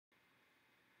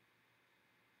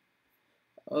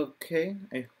Okay,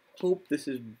 I hope this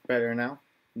is better now.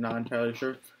 Not entirely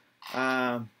sure.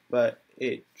 But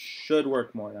it should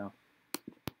work more now.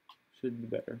 Should be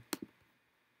better.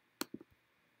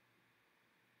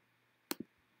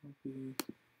 Okay.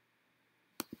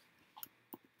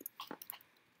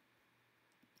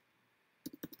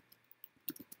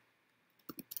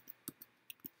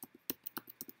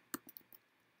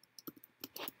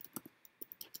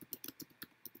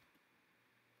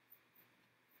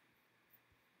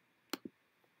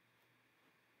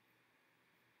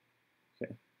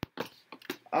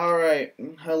 Alright.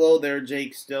 Hello there,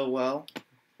 Jake Stillwell.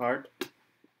 Hard.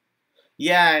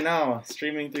 Yeah, I know.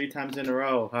 Streaming 3 times in a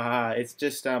row. Haha. It's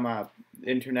just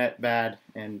internet bad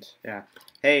and yeah.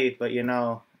 Hey, but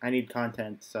I need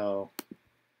content, so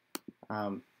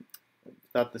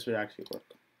thought this would actually work.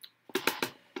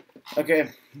 Okay.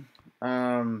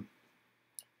 I'm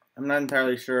not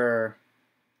entirely sure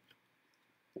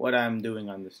what I'm doing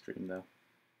on this stream though.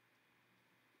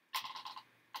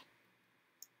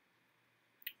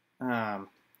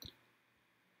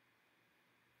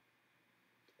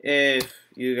 If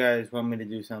you guys want me to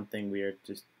do something weird,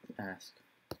 just ask.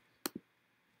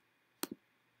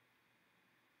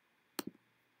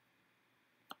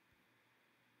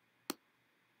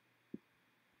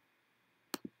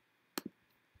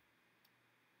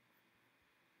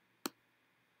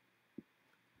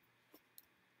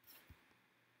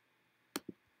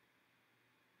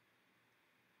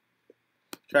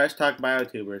 Trash talk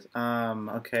biotubers.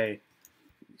 Okay.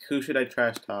 Who should I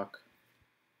trash talk?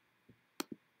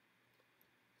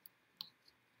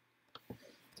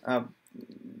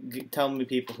 Tell me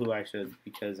people who I should,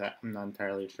 because I'm not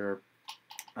entirely sure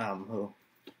who.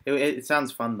 It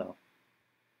sounds fun though.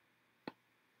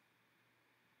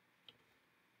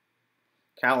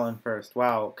 Callan first.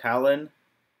 Wow, Callan.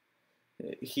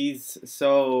 He's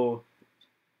so.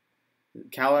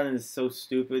 Callan is so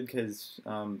stupid because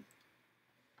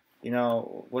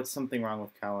what's something wrong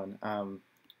with Callan?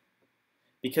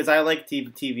 Because I like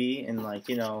TV and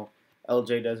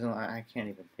LJ doesn't. I can't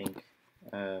even think.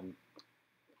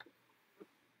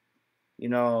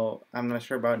 I'm not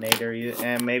sure about Nader,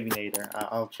 and maybe Nader.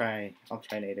 I'll try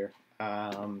Nader.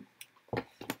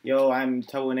 Yo, I'm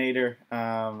Toenator.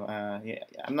 Yeah,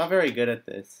 I'm not very good at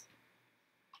this.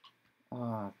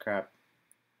 Oh crap.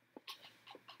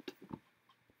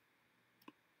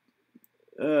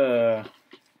 Uh.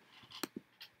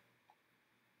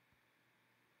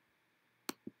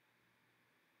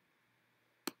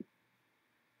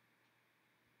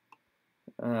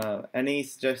 Any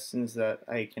suggestions that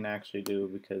I can actually do,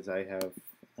 because I have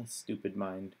a stupid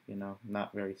mind,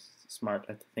 not very smart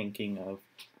at thinking of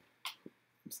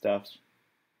stuff.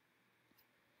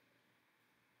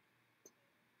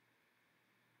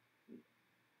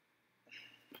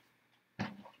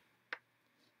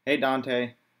 Hey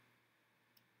Dante.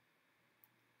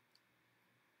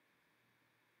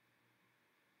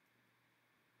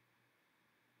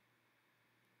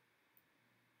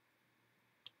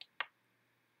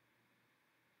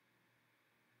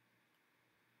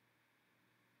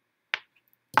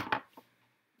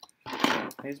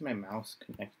 Why is my mouse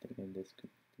connecting and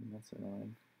disconnecting? That's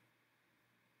annoying.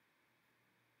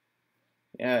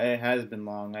 Yeah, it has been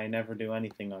long. I never do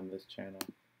anything on this channel.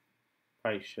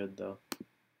 Probably should though.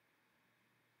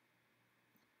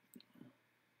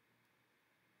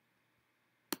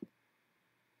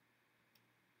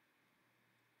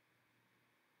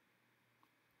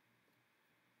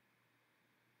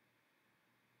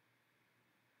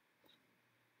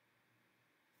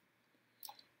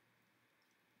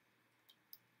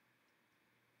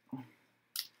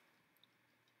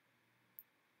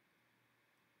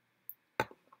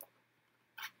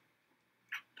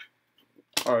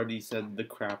 Already said the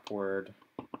crap word.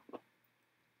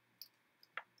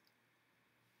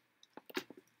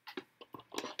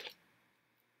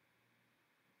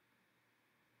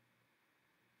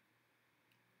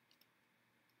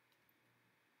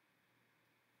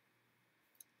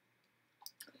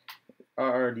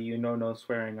 Already, no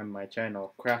swearing on my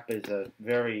channel. Crap is a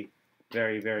very,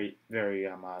 very, very, very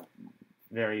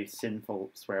very sinful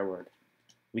swear word.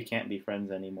 We can't be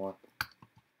friends anymore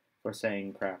for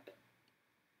saying crap.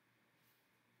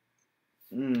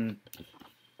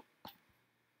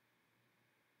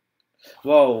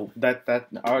 Whoa, that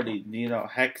already,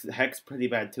 hex pretty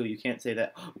bad too. You can't say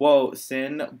that. Whoa,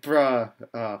 sin, bruh.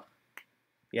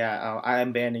 Yeah, I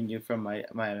am banning you from my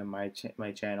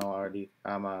channel already.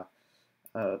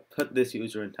 Put this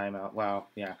user in timeout. Wow,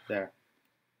 yeah, there.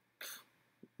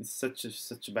 He's such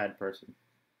a bad person.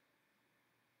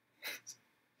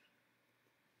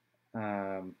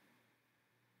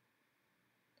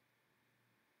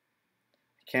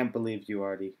 Can't believe you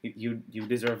already. You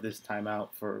deserve this timeout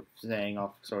for saying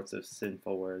all sorts of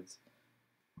sinful words.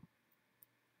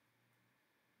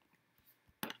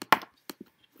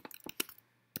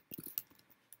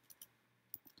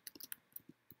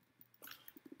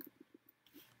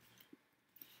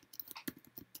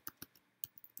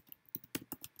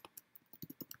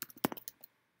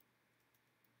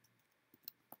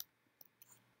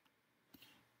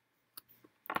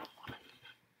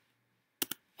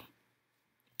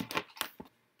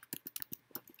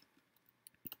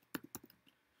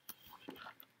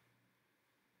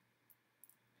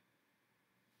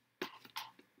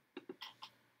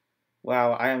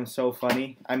 Wow, I am so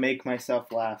funny. I make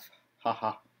myself laugh.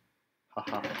 Haha.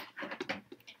 Haha.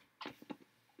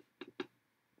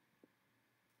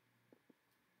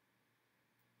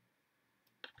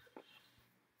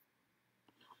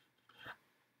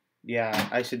 Yeah,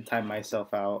 I should time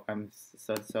myself out. I'm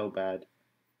so bad.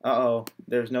 Uh-oh,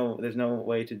 there's no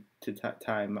way to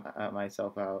time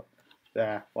myself out.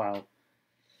 Yeah, wow.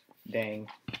 Dang.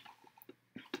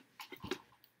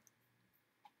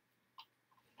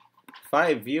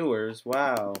 5 viewers.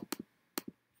 Wow.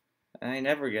 I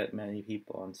never get many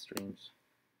people on streams.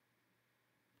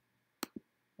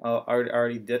 Oh,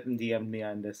 already DM'd me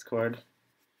on Discord.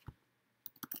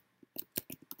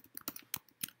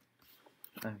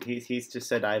 He's just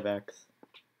said Ibex.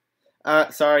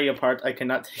 Sorry, apart. I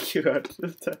cannot take you out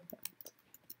this time.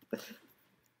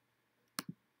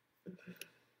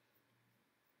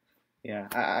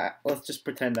 Yeah, let's just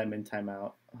pretend I'm in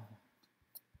timeout.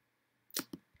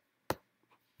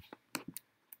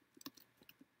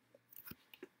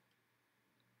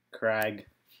 Crag.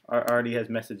 Artie has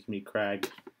messaged me, Crag.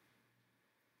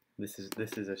 This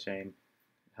is a shame.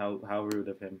 How rude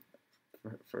of him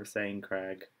for saying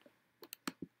Crag.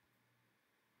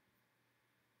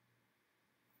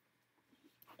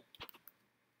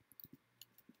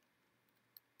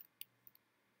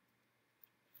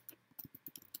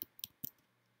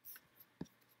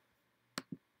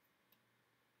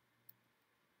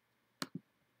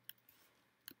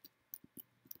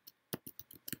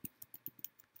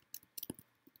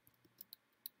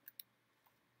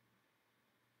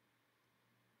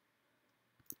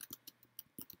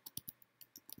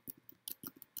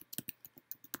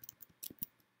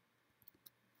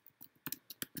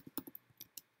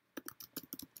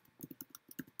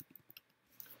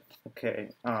 Okay,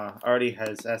 Artie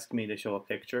has asked me to show a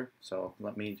picture, so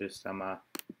let me just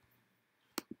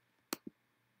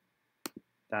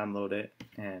download it,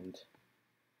 and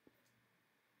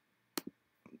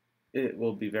it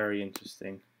will be very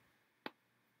interesting.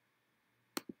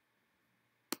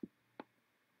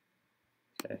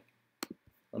 Okay,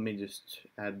 let me just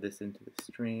add this into the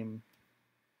stream.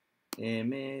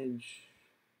 Image.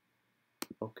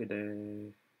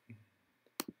 Okay.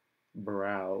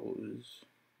 Browse.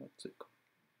 What's it called?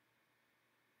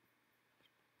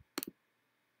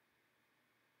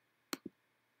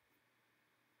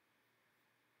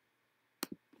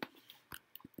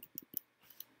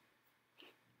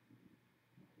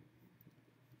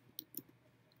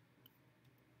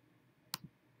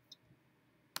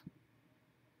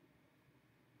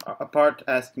 Apart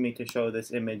asked me to show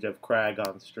this image of Crag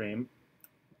on stream,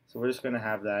 so we're just going to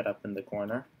have that up in the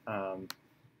corner for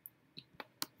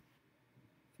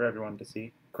everyone to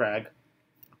see. Crag.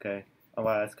 Okay. Oh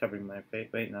wow, that's covering my face.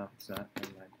 Wait, no, it's not.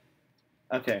 Never mind.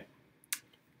 Okay.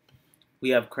 We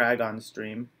have Crag on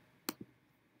stream.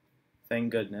 Thank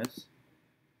goodness.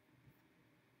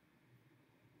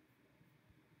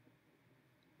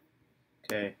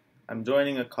 Okay. I'm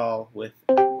joining a call with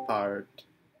Part.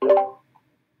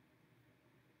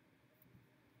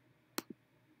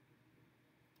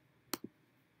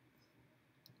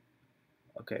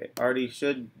 Okay, Artie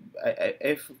should,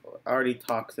 if Artie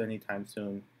talks anytime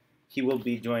soon, he will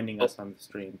be joining us on the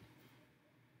stream.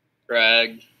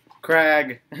 Crag.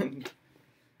 Crag!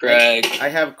 Crag. I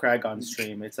have Crag on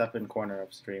stream. It's up in corner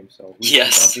of stream, so we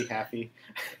Yes. should all be happy.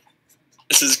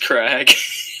 This is Crag.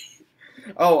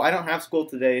 Oh, I don't have school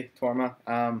today, Torma.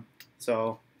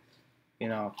 So, you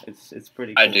know, it's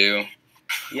pretty cool. I do.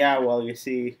 Yeah, well, you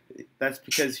see, that's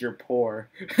because you're poor.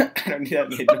 I don't need that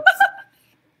made no sense.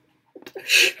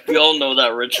 We all know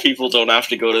that rich people don't have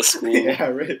to go to school. Yeah,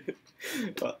 right.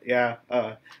 Well, yeah.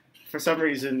 For some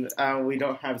reason, we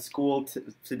don't have school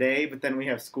today, but then we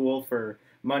have school for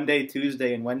Monday,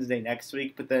 Tuesday, and Wednesday next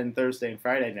week. But then Thursday and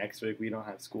Friday next week, we don't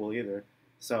have school either.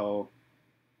 So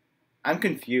I'm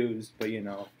confused, but you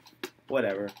know,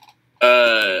 whatever.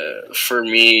 For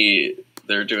me,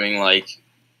 they're doing like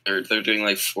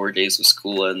 4 days of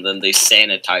school, and then they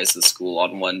sanitize the school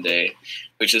on one day,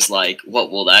 which is like, what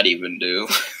will that even do?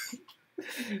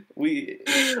 we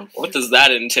What does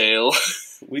that entail?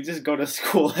 we just go to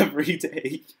school every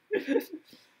day.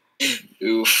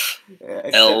 Oof.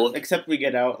 L. Except we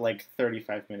get out like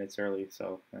 35 minutes early,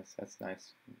 so that's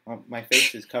nice. My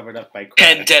face is covered up by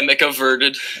cracks. Pandemic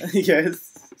averted.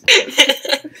 Yes.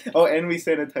 Oh, and we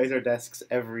sanitize our desks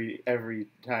every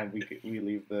time we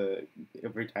leave a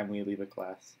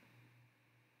class.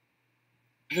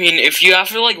 I mean, if you have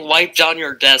to like wipe down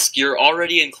your desk, you're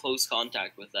already in close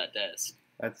contact with that desk.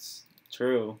 That's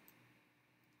true.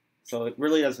 So it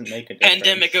really doesn't make a difference.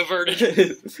 Pandemic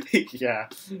averted. Yeah.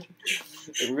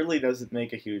 It really doesn't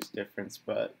make a huge difference,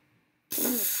 but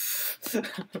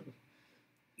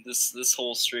this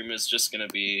whole stream is just gonna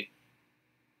be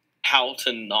how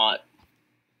to not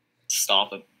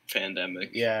stop a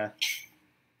pandemic. Yeah.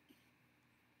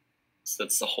 So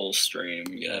that's the whole stream,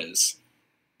 guys.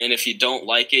 And if you don't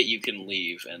like it, you can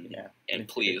leave, and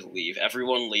please leave.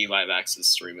 Everyone leave IVAX's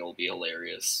stream. It'll be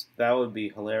hilarious. That would be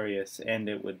hilarious, and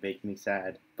it would make me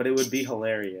sad. But it would be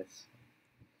hilarious.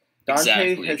 Dante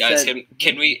Exactly, has guys. said,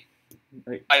 Can we?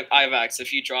 Wait. IVAX,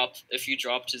 if you drop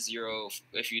to zero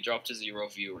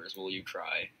viewers, will you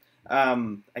cry?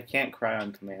 I can't cry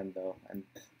on command though, and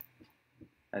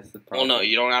that's the problem. Well, no,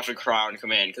 you don't have to cry on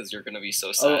command because you're gonna be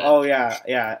so sad. Oh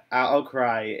yeah. I'll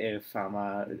cry if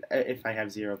I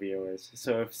have 0 viewers.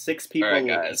 So if 6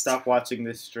 people stop watching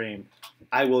this stream,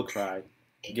 I will cry,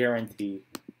 guarantee.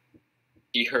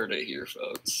 You heard it here,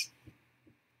 folks.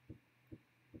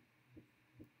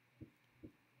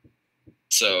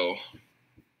 So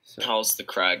how's the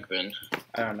crag been?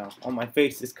 I don't know. Oh, my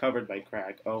face is covered by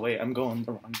crag. Oh wait, I'm going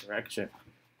the wrong direction.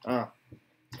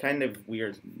 It's kind of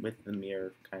weird with the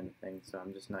mirror kind of thing, so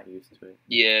I'm just not used to it.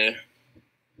 Yeah.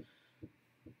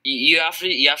 You have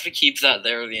to keep that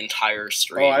there the entire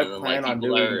stream. Oh, I plan on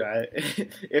doing that.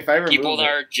 If I remove people that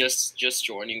are just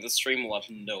joining the stream will have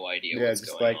no idea what's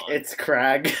going on. It's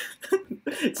crag.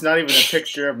 It's not even a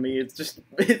picture of me.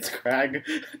 It's crag.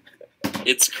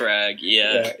 It's Crag,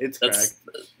 yeah. It's Crag.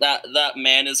 That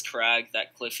man is Crag,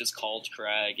 that cliff is called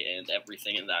Crag, and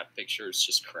everything in that picture is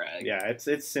just Crag. Yeah, it's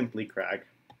simply Crag.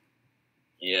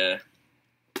 Yeah.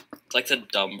 It's like the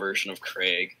dumb version of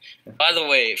Craig. By the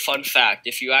way, fun fact,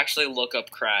 if you actually look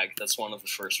up Crag, that's one of the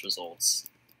first results.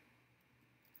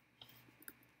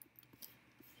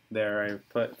 There, I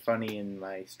put funny in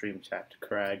my stream chat.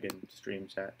 Crag and stream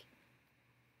chat.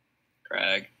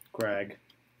 Crag.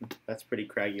 That's pretty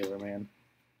cragular, man.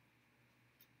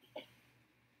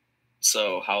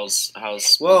 So, how's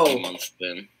the month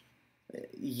been?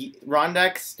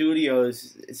 Rondax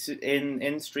Studios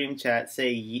in stream chat says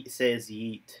yeet.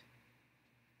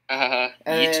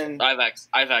 Yeet.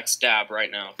 IVAX dab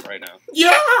right now. Yeah,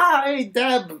 I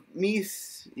dab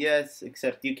Mies. Yes,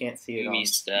 except you can't see it.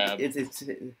 Mies dab.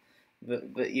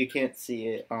 But you can't see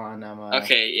it on.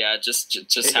 Okay, yeah, just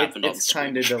happened on. It's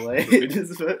kind of delayed.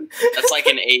 That's like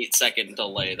an 8-second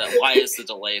delay. Why is the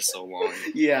delay so long?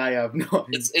 Yeah, I have no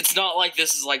idea. It's not like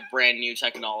this is like brand new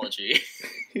technology.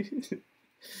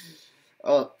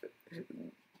 Oh,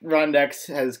 Rondax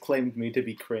has claimed me to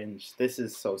be cringe. This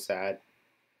is so sad.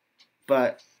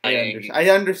 But I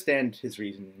understand his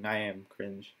reasoning. I am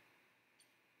cringe.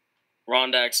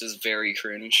 Rondax is very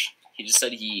cringe. He just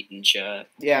said yeet in chat.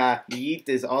 Yeah, yeet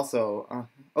is also...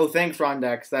 oh, thanks,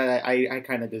 Rondax. That I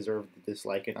kind of deserve to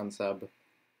dislike it on sub.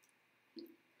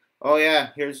 Oh,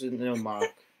 yeah, here's a new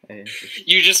mock.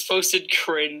 You just posted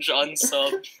cringe on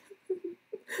sub.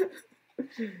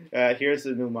 Here's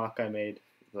the new mock I made,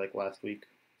 like, last week.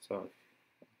 So.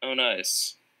 Oh,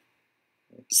 nice.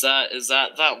 Is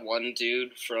that one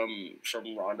dude from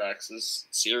Rondax's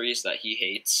series that he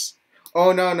hates?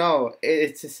 Oh no!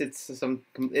 It's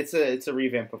a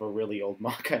revamp of a really old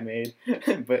mock I made,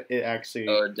 but it actually.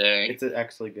 Oh dang! It's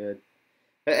actually good.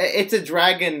 It's a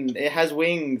dragon. It has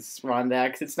wings.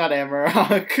 Rondax. It's not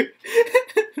Amarok.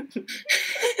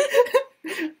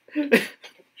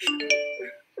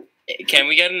 Can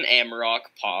we get an Amarok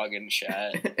Pog in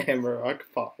chat? Amarok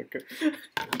Pog.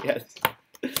 Yes.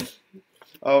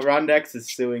 Oh, Rondax is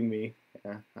suing me.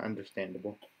 Yeah,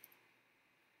 understandable.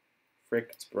 Frick,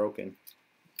 it's broken.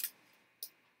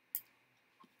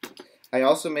 I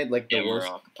also made like the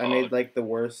worst. I made like the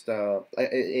worst. The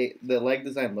leg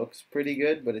design looks pretty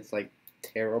good, but it's like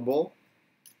terrible.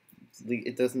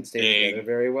 It doesn't stay together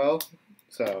very well.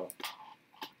 So,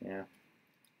 yeah.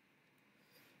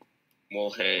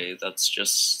 Well, hey, that's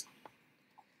just.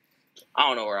 I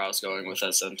don't know where I was going with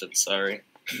that sentence. Sorry.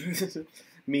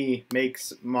 Me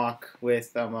makes mock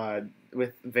with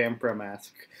Vampira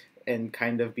mask and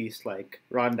kind of beast like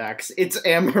Rondax. It's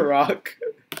Amarok.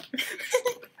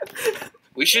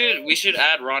 We should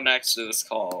add Rondax to this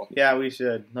call. Yeah, we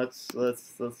should. Let's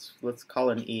call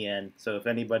an EN. So if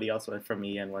anybody else from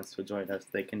EN wants to join us,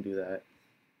 they can do that.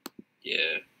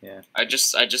 Yeah. Yeah. I just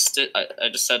said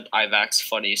Ivax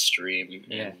funny stream.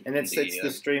 Yeah, and it's the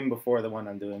stream before the one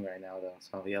I'm doing right now though.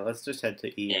 So yeah, let's just head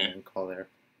to EN and call there.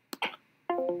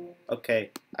 Okay,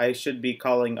 I should be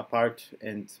calling apart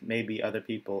and maybe other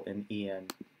people in EN.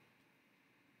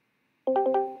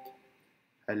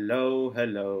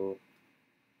 Hello.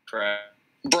 Correct.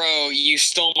 Bro, you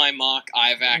stole my mock,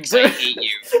 Ivax. I hate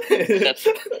you. That's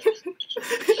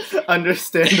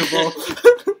understandable.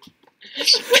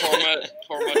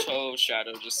 Tormato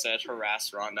Shadow just said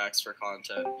harass Rondax for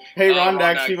content. Hey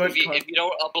Rondax, if you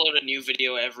don't upload a new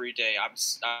video every day,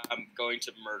 I'm going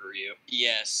to murder you.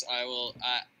 Yes, I will.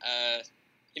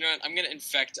 You know what? I'm gonna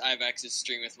infect Ivax's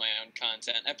stream with my own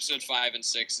content. Episode 5 and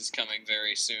 6 is coming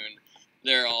very soon.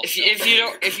 They're all.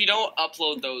 If you don't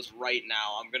upload those right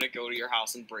now, I'm gonna go to your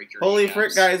house and break your. Holy kneecaps.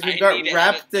 frick, guys! We've got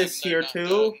Raptus here too.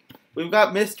 Done. We've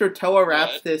got Mr. Toa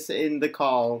Raptus in the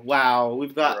call. Wow,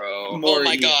 we've got Mori. Oh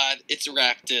my god, it's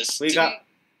Raptus. We got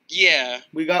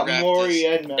Raptus. Mori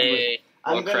and members. Hey,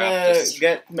 I'm gonna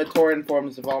get Matoran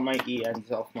forms of all my EN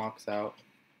self mocks out.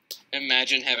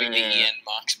 Imagine having the EN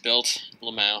mocks built,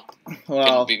 Lamau.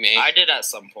 Well, be me. I did at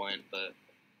some point, but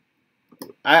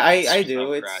I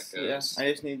do. It's yeah.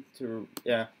 I just need to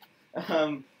because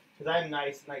I'm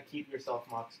nice and I keep your self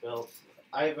mocks built.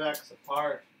 Ivax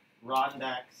apart.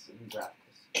 Rondax and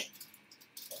Raptus.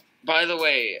 By the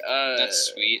way,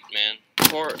 that's sweet, man.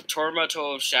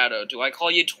 Tormato of Shadow. Do I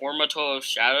call you Tormato of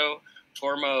Shadow,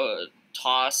 Torma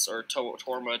Toss, or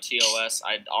Torma TOS?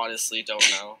 I honestly don't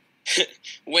know.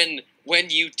 when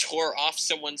you tore off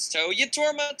someone's toe, you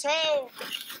tore my toe.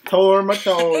 Tore my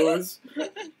toes.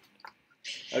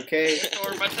 Okay.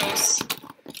 Tormatos.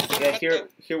 Yeah,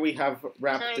 here we have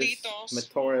Raptus Carlitos.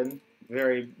 Matoran.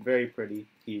 Very, very pretty.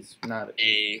 He's not.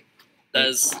 That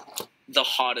is the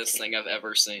hottest thing I've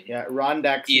ever seen. Yeah,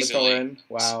 Rondax Matoran.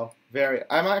 Wow. Very.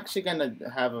 I'm actually gonna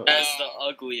have a. That's the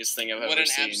ugliest thing I've ever seen. What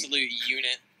an absolute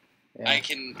unit. Yeah. I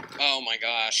can. Oh my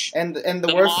gosh. And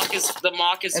the worst. The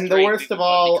mock is. And the worst of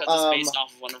all, because it's based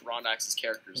off of one of Rondax's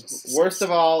characters. Worst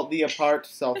of all, the apart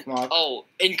self mock. Oh,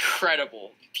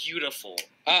 incredible, beautiful,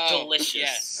 delicious.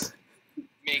 Yes.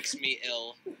 Makes me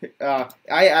ill.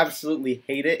 I absolutely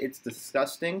hate it. It's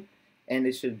disgusting, and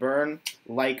it should burn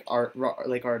like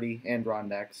Artie and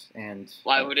Rondax. And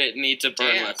why would it need to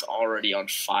burn when it's already on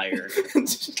fire?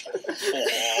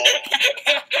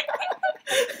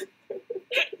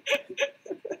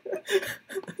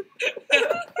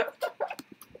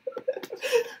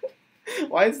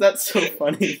 Why is that so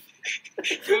funny?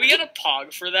 Can we get a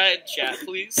pog for that in chat,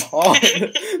 please? Pog?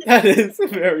 That is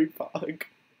very pog.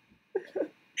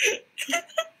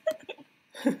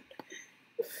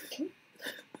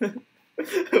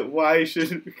 Why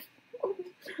should we...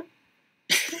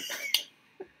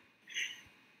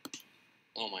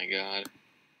 Oh my god.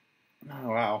 Oh,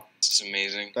 wow. This is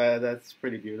amazing. That's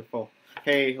pretty beautiful.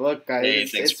 Hey, look,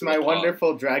 guys. Hey, it's my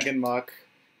wonderful dragon mock.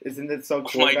 Isn't it so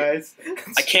cool, guys?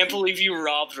 I can't believe you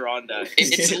robbed Rondax.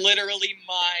 It's literally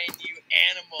mine, you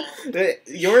animal.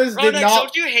 Yours Rondax, did not...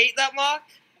 don't you hate that mock?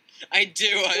 I do.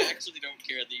 I actually don't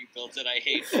care that you built it. I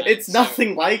hate that. It's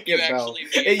nothing like it, though.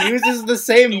 It uses the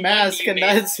same mask, and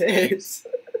that's it.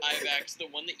 Ivax, the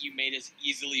one that you made is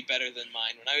easily better than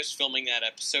mine. When I was filming that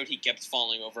episode, he kept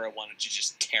falling over. I wanted to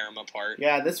just tear him apart.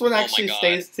 Yeah, this one actually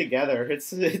stays together.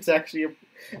 It's actually...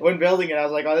 When building it, I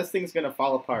was like, oh, this thing's going to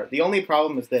fall apart. The only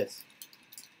problem is this.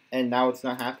 And now it's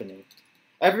not happening.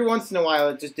 Every once in a while,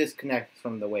 it just disconnects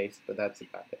from the waist, but that's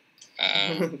about it.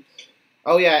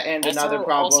 Oh yeah, and also, another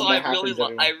problem that happens.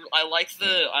 I like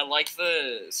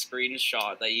the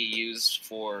screenshot that you used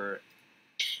for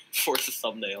the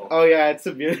thumbnail. Oh yeah, it's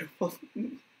a beautiful.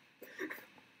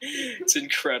 It's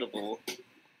incredible.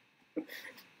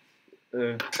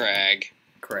 Crag.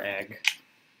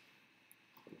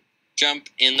 Jump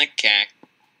in the cack.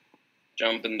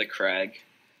 Jump in the crag.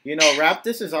 You know,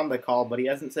 Raptus is on the call, but he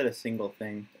hasn't said a single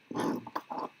thing.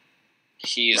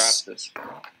 He's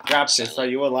Raptus, are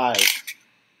you alive?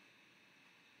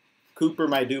 Cooper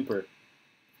my duper.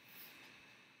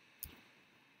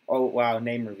 Oh wow,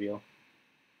 name reveal.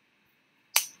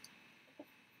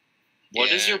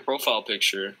 What is your profile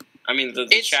picture? I mean, the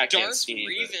chat can't see.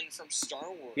 It's Darth Revan from Star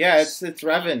Wars. Yeah, it's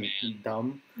Revan.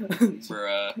 Dumb.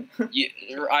 Bruh.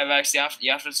 Ivax,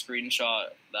 you have to screenshot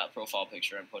that profile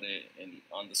picture and put it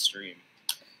on the stream.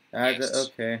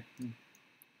 Okay.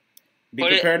 Be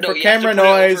prepared for camera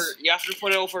noise. You have to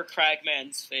put it over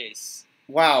Cragman's face.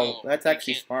 Wow, No, that's you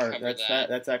actually can't smart. cover That's that.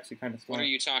 that's actually kind of What smart. are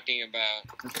you talking about?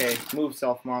 Okay, move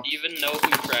self mock. Do you even know who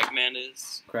Cragman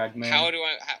is? Cragman. How do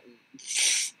I?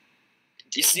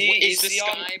 You see, is you the see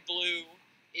sky blue?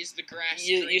 Is the grass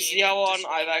You green? see how on Does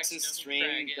Rondax Ivax's know who stream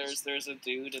Crag is? there's a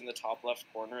dude in the top left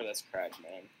corner that's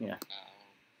Cragman.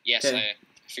 Yes, Okay. I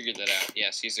figured that out.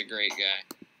 Yes, he's a great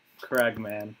guy.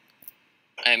 Cragman.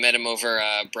 I met him over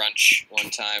brunch one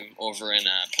time over in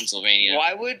Pennsylvania.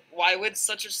 Why would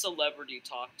such a celebrity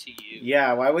talk to you?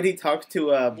 Yeah, why would he talk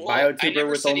to a Well, I biotuber never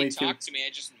with said only he two? talked to me. I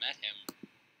just met him.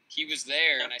 He was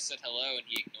there, and I said hello, and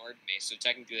he ignored me. So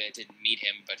technically, I didn't meet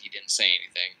him, but he didn't say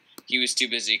anything. He was too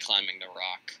busy climbing the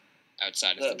rock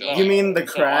outside of the building. You mean the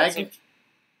odds Crag?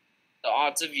 the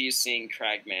odds of you seeing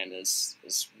Cragman is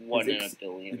 1 in a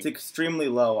billion. It's extremely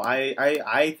low.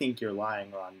 I think you're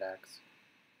lying, Rondax.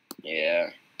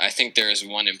 Yeah. I think there is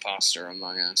one imposter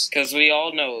among us. Because we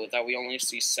all know that we only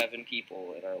see 7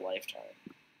 people in our lifetime.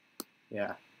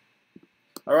 Yeah.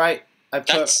 All right.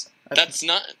 That's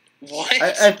not what.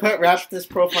 I put Raptus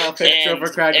profile picture over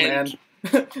Cragman.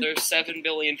 There's 7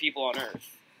 billion people on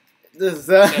Earth. This,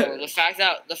 So the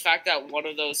fact that one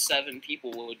of those 7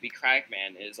 people would be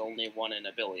Cragman is only 1 in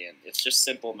a billion. It's just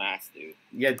simple math, dude.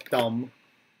 yeah, dumb.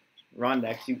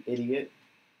 Rondax, you idiot.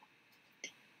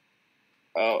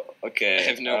 Oh, okay. I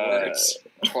have no words.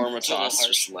 Tormatos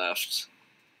just left.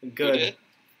 Good.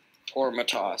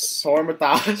 Tormatos.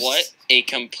 Tormatos. What a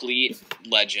complete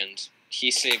legend.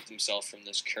 He saved himself from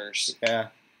this curse. Yeah.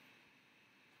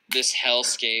 This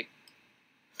hellscape.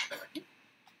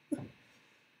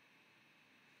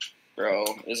 Bro,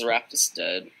 is Raptus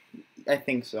dead? I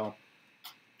think so.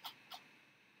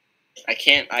 I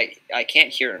can't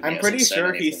hear him. I'm pretty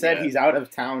sure he said he's out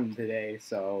of town today,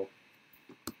 so.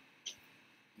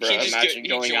 Bro, He just imagine he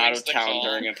going out joins of the town call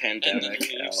during a and pandemic. then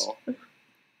leaves.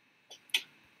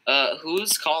 Hell.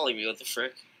 Who's calling me? What the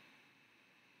frick?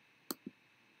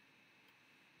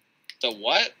 The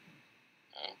what?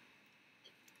 Oh.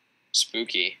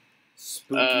 Spooky.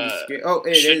 Spooky. Oh,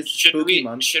 it is spooky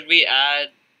month. Should we add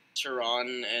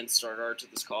Terron and Stargard to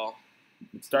this call?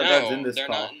 Starguard's No, in this they're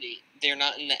call. not in the. They're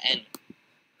not in the N.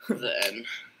 The N.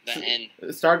 The N.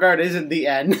 Starguard is in the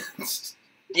end.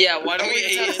 Yeah, why don't we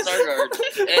Oh, just have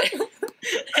Stargard?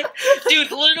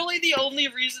 Dude, literally the only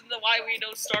reason why we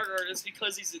know Stargard is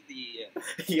because he's in the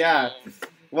yeah.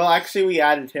 Well, actually, we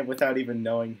added him without even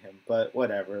knowing him, but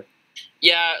whatever.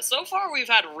 Yeah, so far we've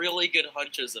had really good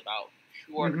hunches about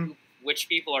who are Mhm. which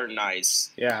people are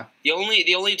nice. Yeah. The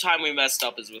only time we messed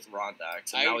up is with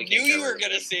Rondax. And I now we knew can't you get were rid of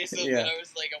gonna him. say something. Yeah. I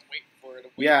was like, I'm waiting for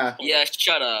it. Yeah. Yeah,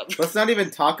 shut up. Let's not even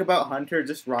talk about Hunter,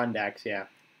 just Rondax, yeah.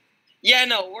 Yeah,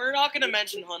 no, we're not gonna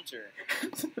mention Hunter.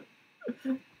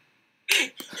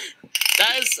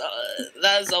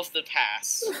 That is of the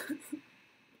past.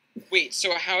 Wait,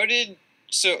 so how did...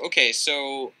 So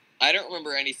I don't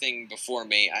remember anything before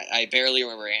me. I barely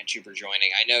remember Anttrooper joining.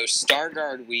 I know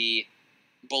Stargard we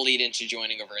bullied into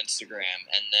joining over Instagram,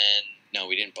 and then... No,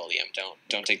 we didn't bully him.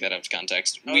 Don't take that out of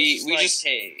context. We like, just...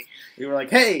 hey. We were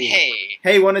like, hey!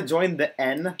 Hey, Want to join the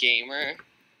N? gamer,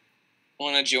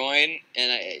 want to join?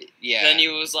 And yeah. Then he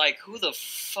was like, "Who the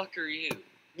fuck are you?"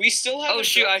 We still have. Oh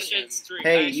shoot, I should stream.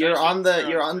 Hey, I you're should on the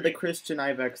stream. Christian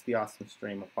Ivex the Awesome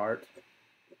stream apart.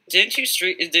 Didn't you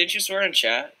stream? Didn't you swear in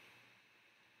chat?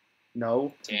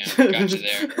 No. Damn, got you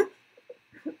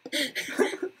there.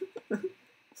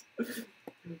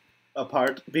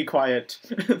 Apart. Be quiet.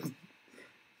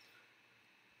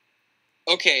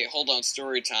 Okay, hold on,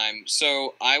 story time.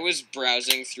 So, I was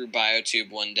browsing through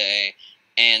BioTube one day,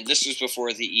 and this was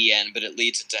before the EN, but it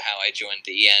leads into how I joined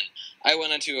the EN. I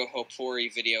went onto a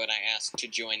Hopori video and I asked to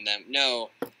join them. No,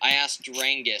 I asked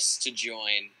Rangus to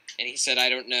join, and he said, I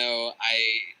don't know,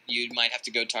 you might have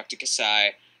to go talk to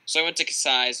Kasai. So I went to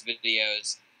Kasai's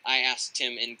videos. I asked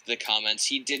him in the comments.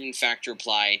 He did in fact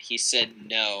reply. He said,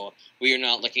 no, we are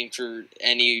not looking for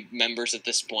any members at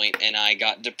this point, and I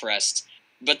got depressed.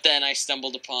 But then I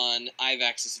stumbled upon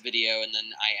Ivax's video, and then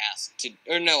I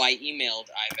emailed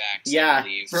Ivax. Yeah, I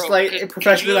believe. just Bro, like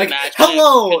professionally, like, imagine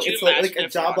hello. could you It's like imagine a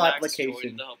if job Rondax application.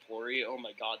 joined the Hapori? Oh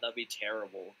my god, that'd be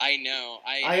terrible. I know.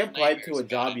 I applied to a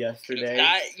job yesterday.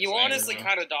 yesterday. You I honestly know.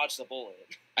 kind of dodged the bullet.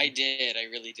 I did. I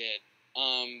really did.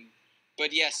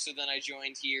 But yes. So then I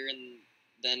joined here, and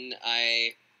then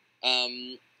I,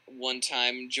 one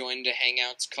time joined a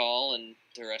Hangouts call, and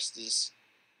the rest is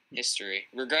history.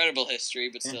 Regrettable history,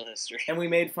 but still history. And we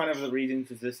made fun of the Region's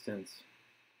resistance.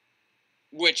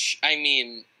 Which, I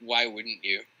mean, why wouldn't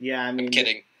you? Yeah, I mean, I'm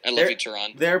kidding. I love you,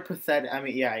 Tehran. They're pathetic. I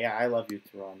mean, yeah, I love you,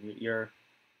 Tehran.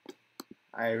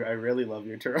 I really love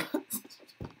you, Tehran.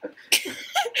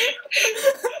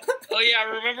 Oh yeah,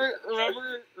 remember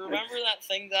that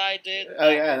thing that I did? Oh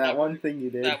yeah, that one thing you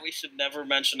did. That we should never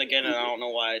mention again, and I don't know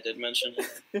why I did mention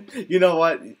it. You know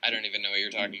what? I don't even know what you're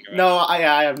talking about. No,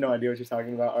 I have no idea what you're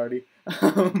talking about, Artie.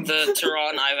 The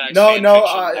Tehron IVAX No, fan no,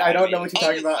 fiction I don't movie. know what you're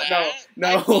talking about. That? No.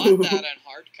 I bought that on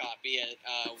hard copy at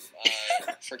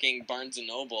freaking Barnes and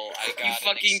Noble. I got You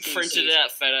fucking printed it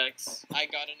at FedEx. I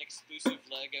got an exclusive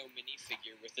Lego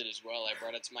minifigure with it as well. I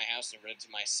brought it to my house and read it to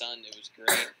my son. It was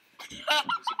great. It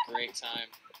was a great time.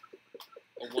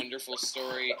 A wonderful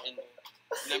story and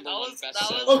number one bestseller.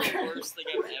 That was the worst thing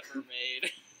I've ever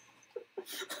made.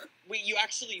 Wait, you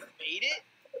actually made it?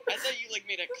 I thought you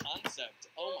made a concept.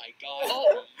 Oh my god.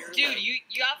 Oh, dude,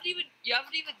 you haven't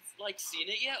even like seen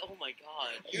it yet. Oh my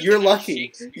god. You're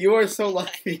lucky. You are so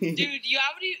lucky. Dude, you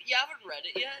haven't read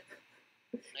it yet.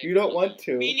 You don't want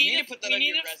to. We need to put that on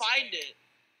your resume. Find it.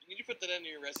 You need to put that on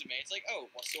your resume. It's like, oh,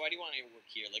 well, so why do you want to work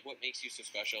here? What makes you so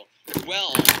special?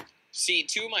 Well, see,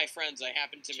 two of my friends, I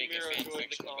happen to make a fan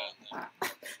fiction about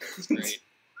them. It's great.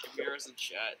 Jamira's in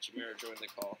chat. Jamira joined the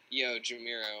call. Yo,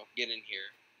 Jamiro, get in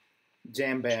here.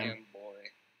 Jam bam. Jam boy.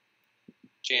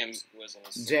 Jam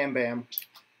Whizzles. Jam bam.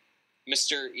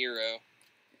 Mr. Eero.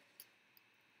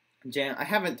 Jam. I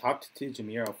haven't talked to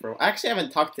Jamiro I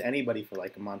haven't talked to anybody for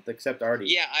a month except Artie.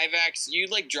 Yeah, IVAX, you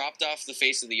dropped off the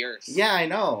face of the earth. Yeah, I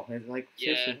know. It's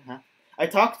Yeah. seriously, huh? I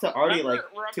talked to Artie remember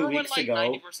 2 weeks when, ago.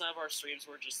 90% of our streams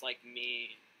were just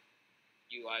me,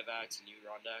 you IVAX, and you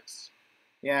Rondax?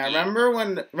 Yeah,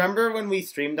 remember when we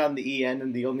streamed on the EN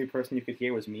and the only person you could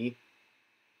hear was me?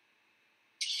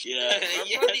 Yeah.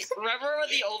 Remember when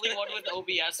the only one with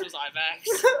OBS was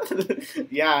IVAX?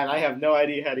 Yeah, and I have no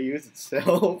idea how to use it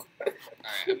still. Alright,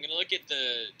 I'm going to look at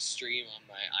the stream on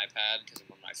my iPad because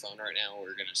I'm on my phone right now.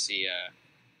 We're going to see,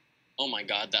 oh my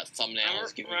god, that thumbnail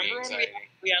is giving me anxiety.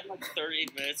 We had 30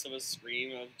 minutes of a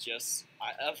stream of just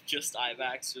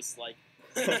IVAX,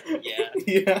 yeah.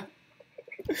 Yeah.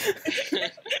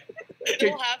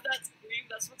 Still have that stream.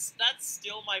 That's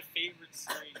still my favorite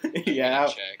stream. Yeah.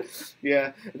 Check.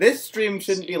 Yeah. This stream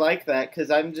shouldn't be like that because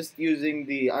I'm just using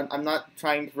I'm not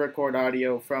trying to record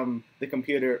audio from the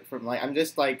computer I'm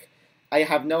just I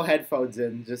have no headphones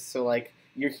in just so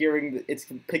you're hearing it's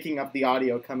picking up the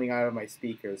audio coming out of my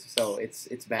speakers, so it's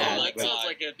bad. Oh, that sounds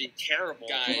like it'd be terrible.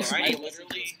 Guys, right?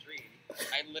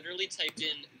 I literally typed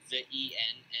in the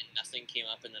EN and nothing came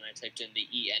up, and then I typed in the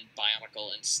EN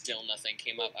Bionicle and still nothing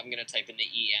came up. I'm gonna type in the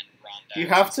EN Rondax. You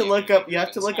have to look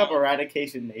up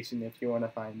Eradication Nation if you want to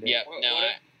find it. Yeah, no,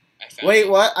 I found Wait, it.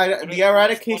 what? The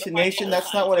Eradication Nation?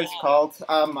 That's not what it's called.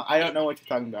 I don't know what you're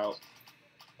talking about.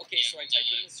 Okay, so I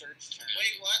typed in the search term.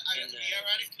 Wait, what? The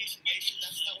Eradication Nation?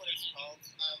 That's not what it's called.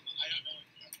 I don't know what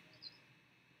you're talking about.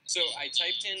 So I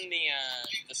typed in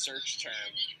the search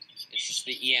term. It's just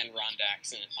the EN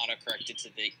Rondax, and it autocorrected to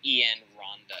the EN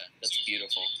Ronda. That's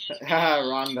beautiful. Haha,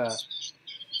 Ronda.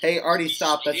 Hey, Artie,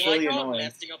 stop. That's really how I'm annoying.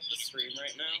 messing up the stream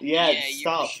right now? Yeah, you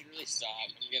stop. should really stop.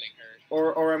 I'm getting hurt.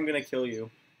 Or I'm gonna kill you.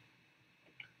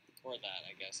 Or that,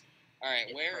 I guess.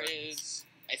 Alright, where is...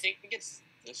 I think it's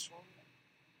this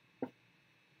one?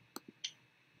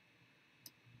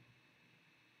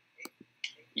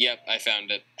 Yep, I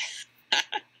found it.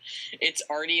 It's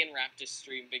Artie and Raptus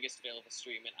stream, biggest fail of a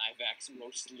stream, and IVAX,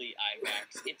 mostly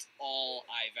IVAX. It's all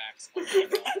IVAX. Oh my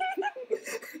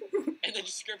god. And the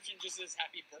description just says,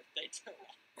 happy birthday,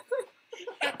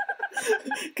 Terron.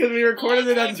 Because we recorded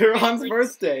it on Terron's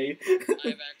birthday.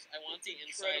 IVAX, I want the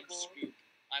inside scoop.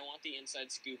 I want the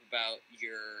inside scoop about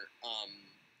your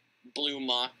blue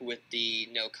mock with the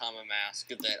no comma mask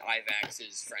that IVAX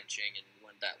is Frenching and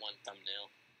that one thumbnail.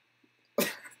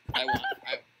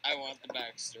 I want the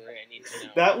backstory. I need to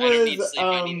know. That I don't need was, sleep.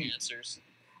 I need answers.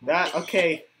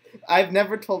 Okay. I've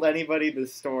never told anybody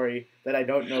this story that I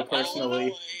don't know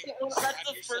personally. That's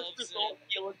the first result.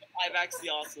 You look at IVAX the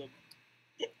Awesome.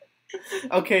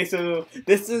 Okay, so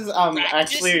this is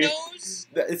actually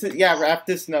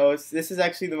Raptus knows. This is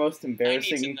actually the most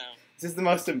embarrassing. I need to know. This is the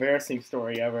most embarrassing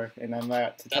story ever, and I'm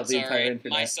about to tell the entire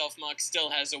internet. My self-mock still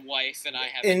has a wife, and I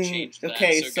haven't changed that.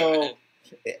 Okay, so go ahead.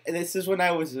 This is when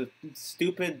I was a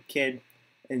stupid kid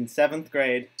in 7th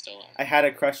grade. Still are. I had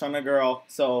a crush on a girl,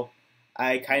 so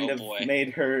I kind of boy.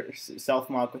 made her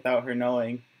self-mock without her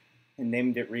knowing, and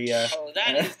named it Rhea. Oh,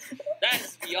 that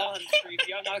is beyond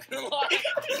creepy. I'm not gonna lie.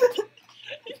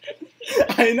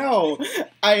 I know.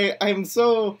 I'm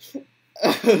so.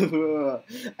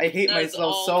 I hate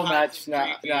myself so much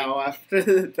now. Now after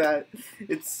that,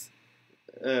 it's.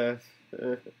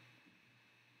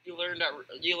 You learned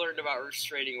about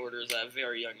restraining orders at a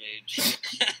very young age.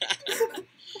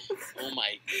 Oh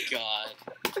my god.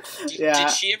 Yeah.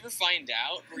 Did she ever find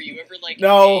out? Were you ever like,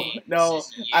 No, hey, no. this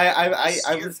is you. I This is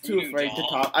your was too voodoo afraid to doll.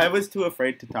 talk. I was too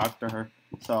afraid to talk to her.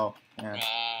 So yeah.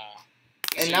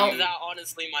 And So now- that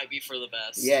honestly might be for the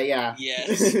best. Yeah.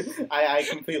 Yes. I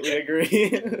completely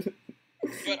agree.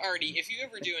 But Artie, if you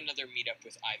ever do another meetup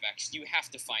with Ivex, you have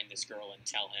to find this girl and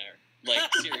tell her. Like,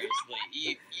 seriously,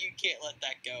 you can't let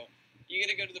that go. You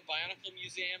gotta go to the Bionicle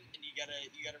Museum and you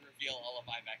gotta reveal all of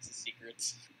Ivex's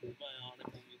secrets.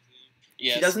 Bionicle Museum.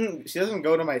 Yes. She doesn't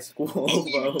go to my school. Oh,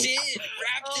 you though. did!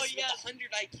 Raptus Oh, with yes. 100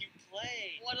 IQ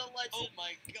play! What a legend. Oh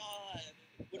my god!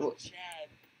 What a Chad.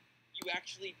 You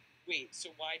actually... Wait, so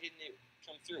why didn't it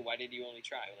come through? Why did you only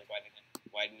try? Like,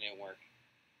 why didn't it work?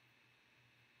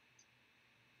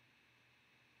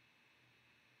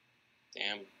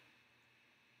 Damn.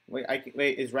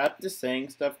 Wait, is Raptus saying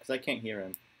stuff? Because I can't hear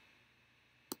him.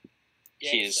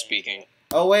 He is speaking.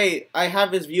 Oh wait, I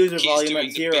have his user He's volume doing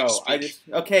at the big 0. speech.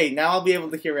 Okay, now I'll be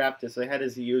able to hear Raptus. I had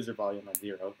his user volume at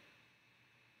 0.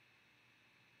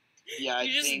 Yeah, I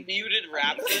You just think muted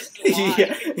Raptus.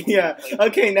 Why? yeah.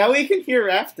 Okay, now we can hear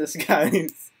Raptus,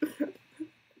 guys.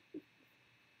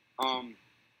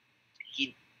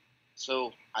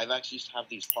 So I've actually used to have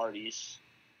these parties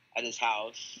at his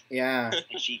house, Yeah.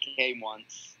 and she came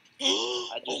once. Oh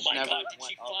just my never god, did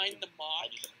went she up find to the him. mock?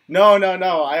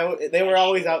 No. They were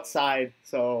always outside,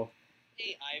 so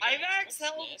Hey, Ivex what's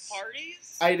held this?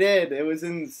 parties? I did. It was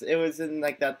in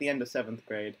like at the end of 7th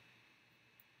grade.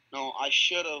 No, I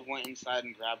should have went inside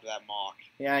and grabbed that mock.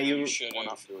 Yeah, You you. should Went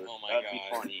have. up to her. Oh my That'd god. be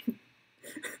funny.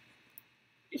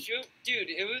 Dude,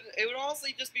 it would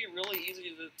honestly just be really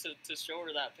easy to show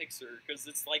her that picture because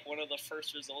it's like one of the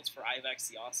first results for Ivex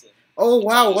the Awesome. Oh It's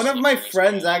wow, almost one of my slippery as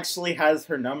friends well. actually has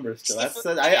her number still. It's That's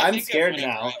the first thing I I'm think of scared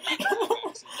whenever now. I meet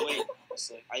Ivex. Wait,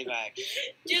 honestly, Ivex.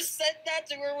 Just send that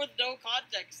to her with no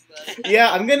context then.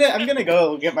 Yeah, I'm gonna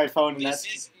go get my phone and This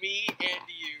that's. is me and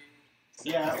you. So-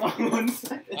 Yeah, 1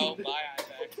 second. Oh, bye,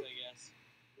 Ivex, I guess.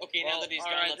 Okay, now that he's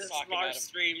gone, alright, let's this talk is our about him.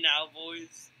 stream now,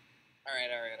 boys.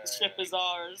 Alright. The ship is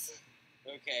ours.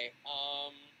 Okay, how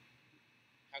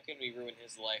can we ruin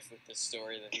his life with this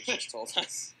story that he just told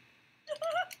us?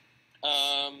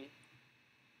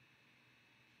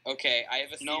 Okay, I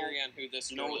have a No. theory on who this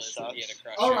You know girl what is that he had a sucks?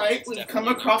 crush on. Alright, It's we've definitely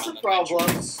come across one a of my problem.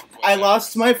 choices. I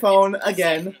lost my phone It's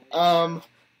again. definitely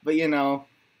But you know.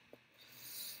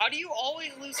 How do you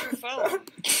always lose your phone?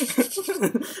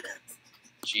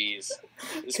 Jeez.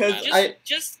 This 'Cause matters.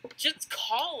 Just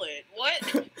call it.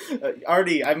 What?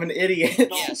 Artie, I'm an idiot.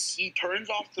 No, Yes. he turns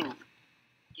off the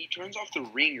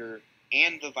ringer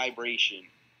and the vibration.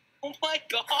 Oh my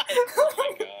god. Oh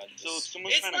my god. So if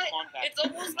someo's It's trying like- to contact It's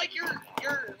almost like you're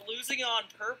losing it on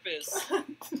purpose.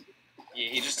 Yeah,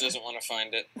 he just doesn't want to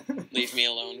find it. Leave me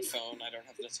alone, phone. I don't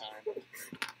have the time.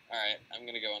 Alright, I'm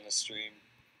gonna go on the stream.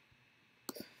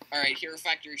 Alright, Hero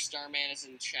Factory Starman is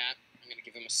in chat. I'm gonna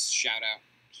give him a shout out.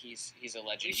 He's a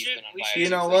legend. We He's should- been on we Bio should- You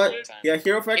know for a what? long time. Yeah,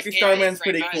 Hero Factory If Starman's Frank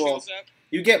pretty Guy cool. shows up,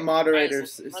 You get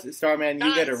moderators, Guys, Starman.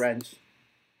 You get a guys. wrench.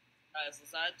 Guys,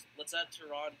 let's add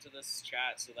Tehran to this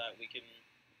chat so that we can.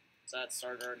 Let's add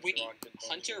Starter and Wait, Tehran. can-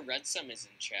 Hunter Redsum is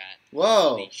in chat. Whoa.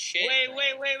 Holy shit. Wait, bro.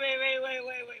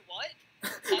 wait, what?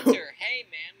 Hunter, hey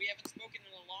man, we haven't spoken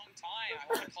in a long time. I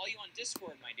want to call you on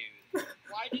Discord, my dude.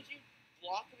 Why did you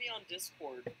block me on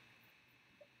Discord?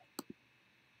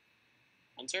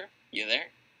 Hunter, you there?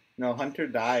 No, Hunter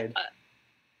died.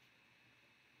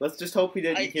 Let's just hope he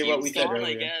didn't hear what we said I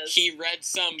earlier. guess. He read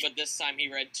some, but this time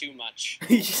he read too much.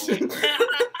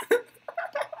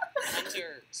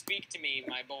 Hunter, speak to me,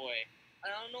 my boy. I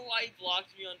don't know why he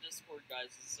blocked me on Discord, guys.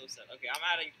 This is so sad. Okay, I'm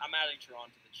adding Tehran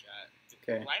to the chat.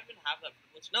 Okay. Do I even have that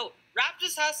privilege? No,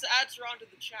 Raptus has to add Tehran to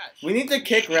the chat. We need to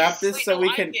kick Raptus Wait, so no, we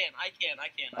I can. can.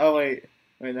 Oh wait,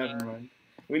 never mind.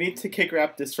 We need to kick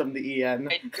Raptus from the EN.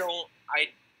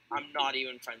 I'm not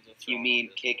even friends with You Tehran mean on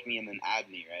this kick board. me and then add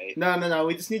me, right? No.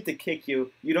 We just need to kick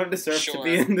you. You don't deserve to Sure.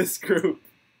 be in this group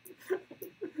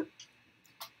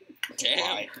Damn.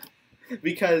 Why?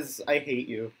 because I hate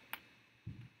you.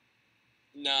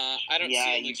 Nah, I don't Yeah,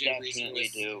 see a you legit reason definitely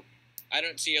with. do. I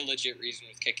don't see a legit reason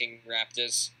with kicking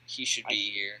Raptus. He should be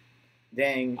here.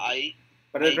 Dang. I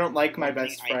But I don't like my one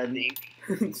best thing I friend. think-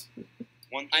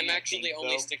 one thing I'm I actually think,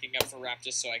 only though, sticking up for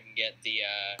Raptus so I can get the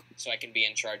so I can be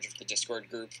in charge of the Discord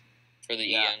group for the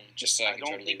Yeah. EN, just so I I can don't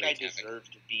totally think I wreak havoc. deserve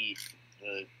to be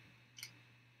the.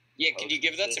 Yeah, could you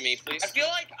give that to me, please? I feel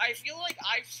like I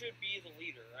should be the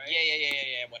leader, right?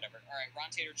 Yeah, whatever. All right,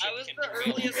 Ron Tater Chip I was can the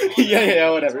reveal- earliest one. Yeah,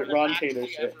 whatever. sort of Ron actually Tater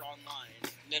Chip. ever online.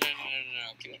 No.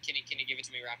 Can you give it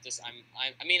to me, Raptus?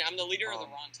 I'm the leader of the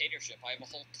Ron Tater Ship. I have a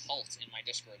whole cult in my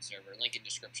Discord server. Link in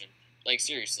description. Like,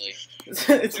 seriously.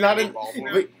 It's not in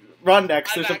wait, Rondax.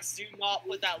 There's a. IVAX, do not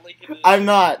put that link in the I'm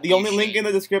not. The You only link should. in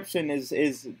the description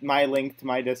is my link to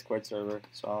my Discord server.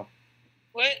 So.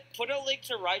 Put a link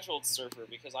to Rigel's server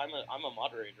because I'm a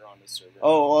moderator on this server.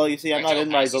 Oh well, you see, I'm not Rigel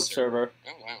in has a Rigel's server.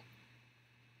 Oh, wow.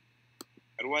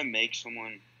 How do I make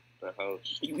someone the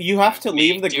host? You have to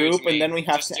Me, leave the do it to group, and me. then we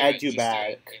have Just to do add it, you just do back.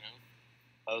 it, you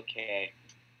know? Okay.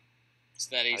 It's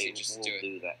that easy, I just will do it.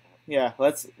 do that. Yeah,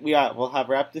 we'll have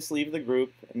Raptus leave the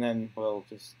group, and then we'll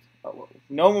just. Oh,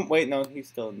 no, wait, no, he's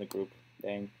still in the group.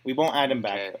 Dang, we won't add him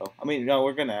back Okay. though. I mean, no,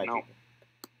 we're gonna add No. you.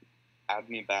 Add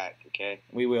me back, okay?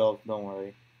 We will. Don't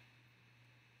worry.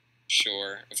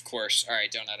 Sure, of course.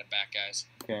 Alright, don't add it back, guys.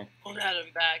 Okay. Put him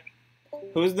back.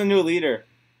 Who's the new leader?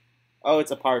 Oh,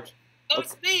 it's a part. Oh,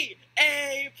 it's me.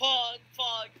 Hey, Pog.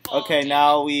 Okay,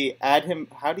 now we add him.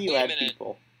 How do you Wait a add minute.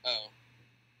 people? Oh.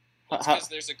 That's How, because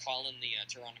there's a call in the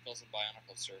Terronicles and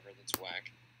Bionicles server that's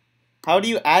whack. how do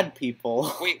you add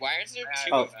people? Wait, why is there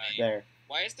two Oh, of me? there.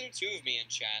 Why is there two of me in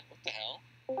chat? What the hell?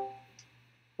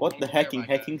 What the There, hecking my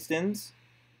guy. Heckingstons?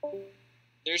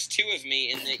 There's two of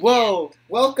me in the Whoa!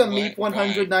 Welcome, What?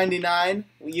 Meep199.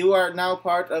 You are now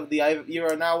part of the. You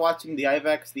are now watching the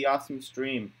IVAX the Awesome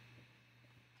stream.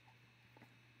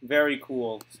 Very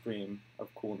cool stream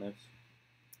of coolness.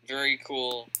 Very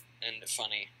cool and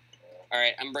funny.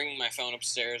 Alright, I'm bringing my phone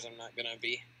upstairs. I'm not gonna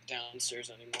be downstairs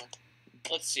anymore.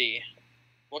 Let's see.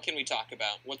 What can we talk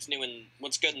about? What's new and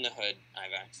what's good in the hood,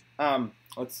 IVAX?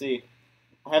 Let's see.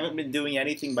 I haven't been doing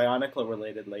anything Bionicle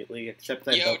related lately, except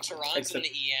that. Yo, Terron's in the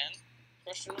EN?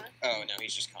 Question mark? Oh, no,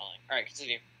 he's just calling. Alright,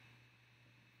 continue.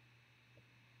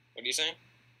 What are you saying?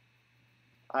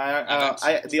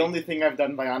 The only thing I've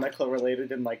done Bionicle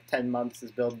related in like 10 months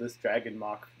is build this Dragon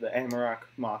Mock, the Amarok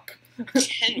Mock.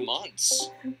 10 months?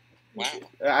 Wow.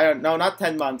 I don't know, not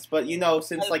 10 months, but you know,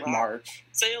 since like Wow. March.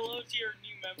 Say hello to your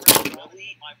new member.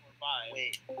 Really? 545.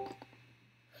 Wait.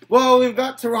 Whoa, we've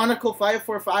got Terronicle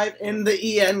 545 in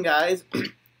the EN, guys.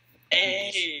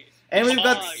 Hey. And we've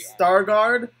got Starguard.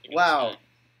 Starguard. Look at Wow. this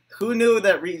Who knew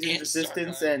that Region's And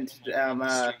Assistance Starguard. Oh my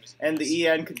God, this stream is and the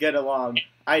EN could get along?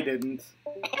 I didn't.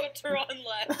 Oh, Terron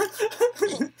left.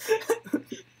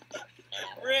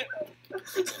 Oh, Rip.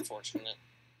 that's unfortunate.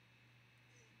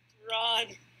 Ron,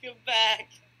 come back.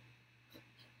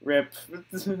 Rip.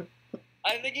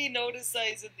 I think he noticed that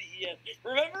he's in the EN.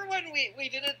 Remember when we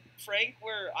did a prank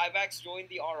where IVAX joined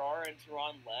the RR and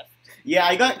Terron left? Yeah,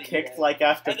 I got kicked like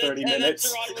after And then, 30 and then minutes.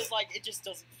 Terron was like, it just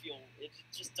doesn't feel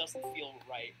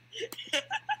right.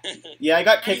 Yeah, I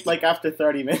got kicked like after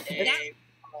 30 minutes. Hey,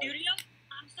 Studio.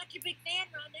 I'm such a big fan,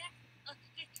 Rondax.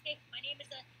 Hey, my name is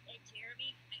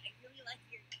Jeremy. I really like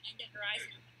your End of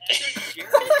Horizon.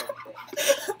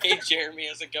 Hey, Jeremy,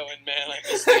 how's it going, man? I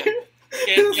missed you.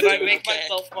 can I make Okay.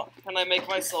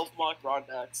 myself mock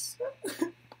Rondax?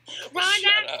 Rondax.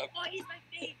 Shut up. Oh, he's my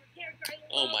favorite character. I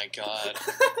Oh love my god. him.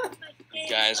 He's my You favorite.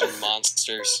 guys are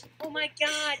monsters. Oh my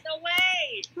god, no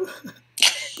way!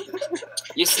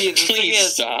 You see, the thing Please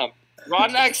is, stop.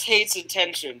 Rondax hates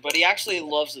attention, but he actually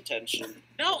loves attention.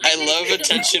 No, I love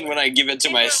attention when I give it to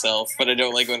myself, but I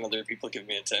don't like when other people give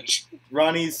me attention.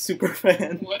 Ronnie's super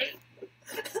fan. What?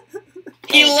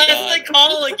 He Oh, left God. the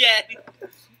call again.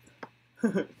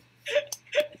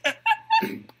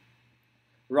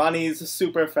 Ronnie's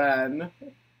super fan.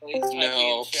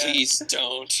 No, please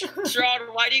don't.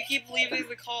 Sharon, why do you keep leaving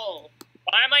the call?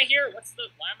 Why am I here? Why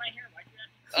am I here? Why do you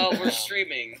Oh, we're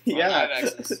streaming. on Yeah.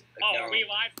 IVAX's Oh, account. are we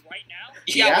live right now?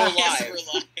 Yeah, Yeah. we're Yes, live. we're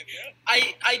live.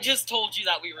 I just told you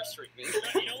that we were streaming.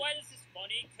 You know why this is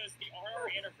funny? Because the RR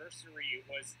anniversary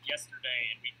was yesterday,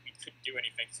 and we couldn't do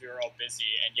anything because we were all busy,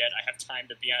 and yet I have time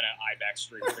to be on an IVAX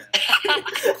stream. Don't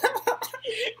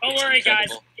It's worry,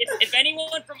 guys. incredible. If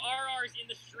anyone from RR is in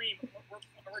the stream,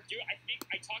 we're doing. I think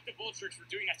I talked to Vultures. We're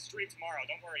doing that stream tomorrow.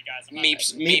 Don't worry, guys. I'm not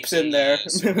Meep's in there.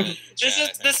 This is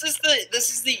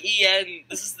the EN.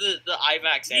 This is the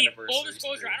IVAX Neat. anniversary. Full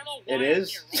disclosure, I don't know why It I'm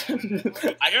is? here.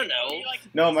 Why? I don't Why do know. you like-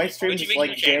 No, my why do stream's you make like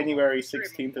your channel? January Stream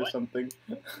 16th or what? something.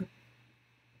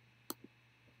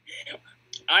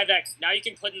 IVAX, now you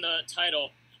can put in the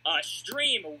title,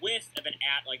 stream with of an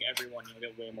at like everyone, you'll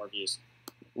get way more views.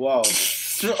 Whoa.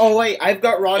 Oh wait, I've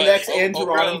got Rondax But- and oh,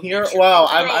 Teron bro, in here. make sure- Wow,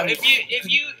 Bro, I'm if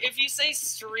you say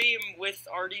stream with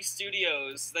RD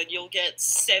Studios, then you'll get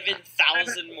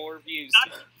 7,000 more views. Not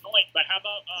annoying, but how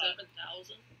about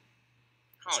 7,000?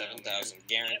 7,000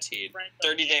 guaranteed.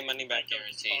 30-day money back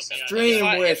guarantee.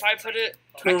 Stream with If I put it,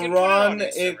 I can put it on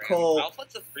Instagram. Terronicle I'll put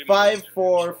the 3 months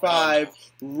Instagram. 545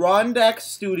 Rondax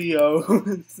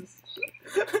Studios.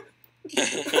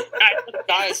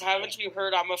 Guys, haven't you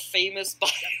heard I'm a famous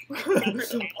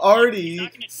Artie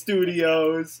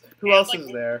Studios. Who else is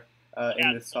there?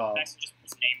 in this call. Max just put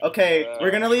his name. Okay,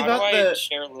 we're gonna leave How do out I the.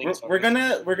 share links on We're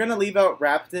this? gonna leave out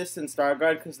Raptus and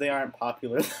Starguard because they aren't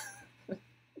popular.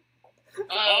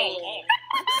 Oh.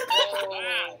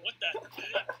 Wow, what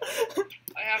the?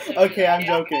 I have to. Okay, I'm I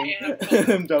joking. have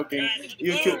to- I'm joking.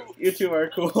 You two are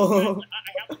cool.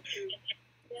 I have to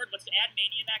board. Let's add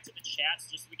Maniac to the chats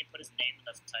just so we can put his name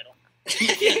as the title.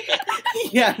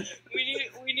 Yeah.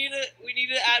 We need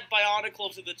to add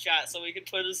Bionicle to the chat so we can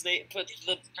put his name.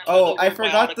 Oh, the I word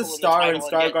forgot the Bionicle in star in title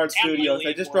and get Starguard Studios.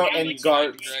 I just wrote in Greg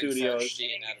Guard Farshtey Studios.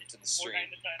 and add him to the stream. Fortnite in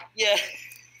the title. Yeah.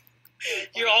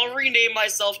 Here, I'll rename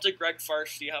myself to Greg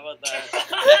Farshtey. How about that?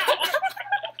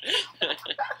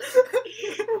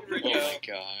 Oh my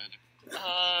god.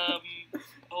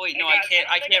 Oh wait, no, I can't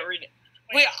rename.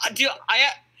 Wait,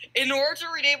 in order to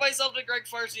rename myself to Greg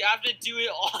Farshtey, I have to do it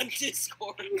on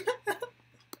Discord.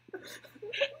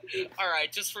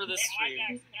 Alright, just for this Hey, stream. Ivax,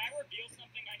 can I reveal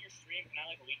something on your stream? Can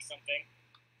I leak something?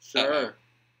 Sure.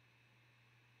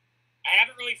 I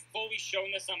haven't really fully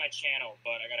shown this on my channel,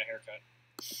 but I got a haircut.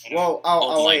 And Whoa!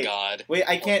 Oh, my Wait. god. Wait,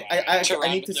 I can't. I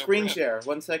Tehran need to with no screen breath. share.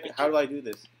 1 second. How do I do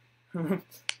this? I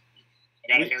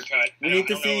got a haircut. We need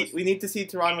to see. We need to see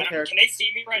Tehran with hair. Can they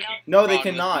see me right now? No, they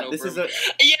Tehran with cannot. no This is breath.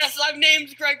 a. Yes, I'm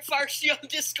named Greg Farshtey on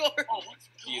Discord. Oh, let's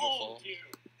Beautiful. go, dude.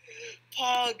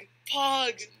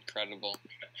 Pog. Incredible.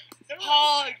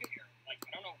 Hog. Like,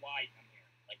 I don't know why I'm here.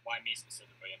 Like, why me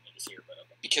specifically? I'm just here, but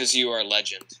okay. Because you are a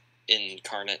legend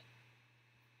incarnate.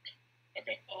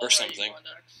 Okay. Or something. I'm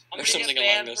Or gonna something get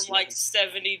along banned those from like lines.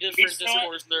 70 different It's not-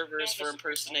 Discord servers for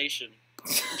impersonation.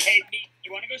 Hey, me,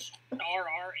 you want to go to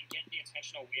RR and get the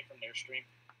attention away from their stream?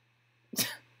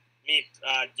 Me,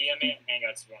 DM me and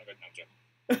Hangouts if you want to go. No, I'm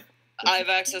joking. I have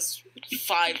access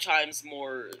 5 times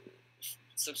more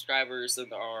subscribers than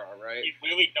the RR, right? He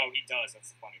really, no, he does.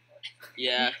 That's the funny part.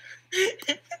 Yeah.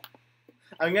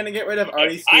 I'm gonna get rid of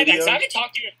Artie Ivax, Studio. I haven't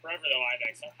talked to you in forever, though,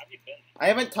 Ivax. How have you been? I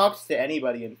haven't talked to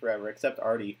anybody in forever except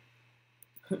Artie.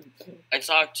 I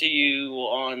talked to you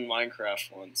on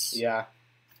Minecraft once. Yeah.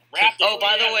 Raptus. Oh,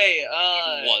 by the way,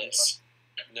 Once.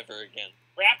 Never again.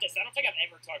 Raptus, I don't think I've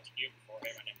ever talked to you before.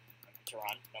 Hey, my name is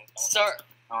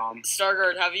Tehran.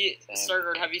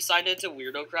 Starguard, have you signed into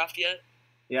WeirdoCraft yet?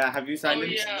 Yeah. Have you signed Oh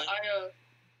in?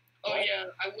 yeah,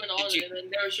 I went on Did you- it, and then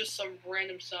there was just some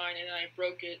random sign, and I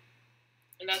broke it.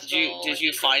 And that's Did all.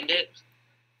 you find it?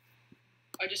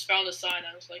 I just found the sign.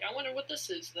 I was like, I wonder what this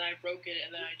is. Then I broke it,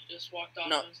 and then I just walked off.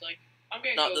 No. And I was like, I'm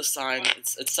gonna Not go. the sign.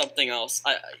 It's something else.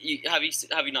 Have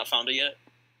you not found it yet?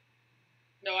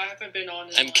 No, I haven't been on.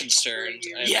 In I'm like concerned.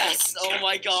 3 years. I'm Yes. Oh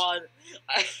my God.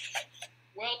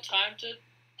 Well, time to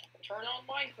turn on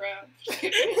Minecraft. Just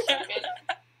give me a second.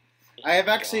 I have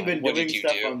actually been What doing did you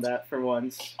stuff do? on that for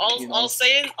once. you know. I'll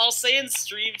say in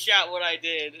stream chat what I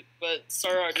did, but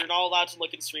sorry, you're not allowed to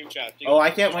look in stream chat, dude. Oh,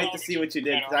 I can't wait to see what you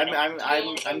did. 'Cause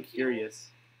I'm curious.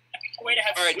 Way to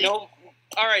have All right, sleep. no.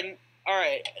 All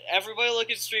right. Everybody look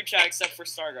at stream chat except for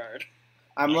Starguard.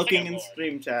 I'm I looking think in I'm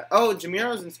stream chat. Oh,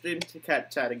 Jamiro's in stream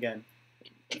chat again.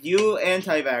 You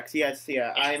anti-vax? Yes,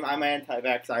 yeah. I'm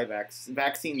anti-vax. Ivax.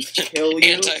 Vaccines kill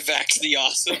you. Anti-vax the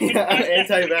awesome. Yeah,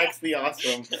 anti-vax the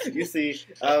awesome. You see,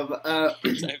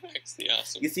 Anti-vax the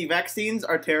awesome. you see, vaccines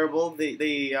are terrible. They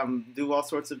do all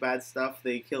sorts of bad stuff.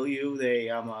 They kill you. They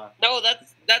No,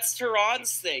 that's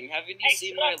Tehran's thing. Haven't you Hey,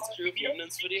 seen shut my up, True Artie.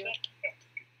 Luminance video?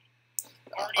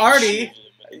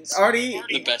 Artie,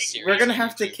 The best series. we're gonna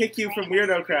have to kick you from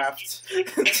WeirdoCraft.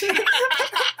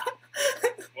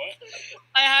 What?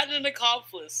 I had an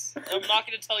accomplice. I'm not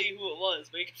going to tell you who it was,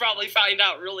 but you can probably find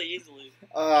out really easily.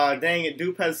 Dang it,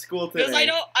 Dupe has school today. Because I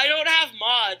don't have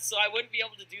mods, so I wouldn't be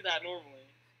able to do that normally.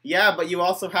 Yeah, but you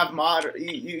also have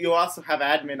you also have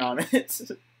admin on it.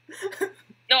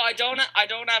 No, I don't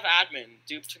have admin.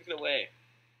 Dupe took it away.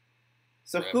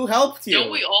 So who helped you?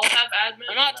 Don't we all have admin?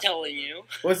 I'm not telling you.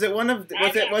 Was it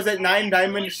was it 9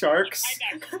 Diamond Sharks?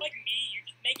 Ivax, like me, you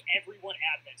just make everyone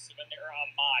admin, so then they're on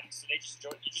mod, so they just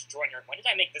join. You just join your. When did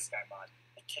I make this guy mod?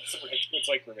 It's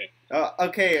like for me.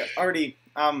 Okay, Artie.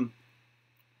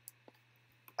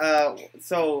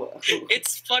 So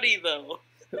It's funny though.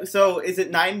 so is it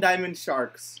 9 Diamond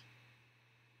Sharks?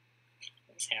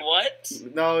 What?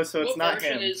 No, so it's What not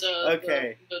version him. is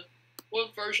Okay.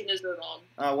 what version is it on?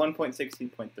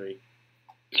 1.16.3.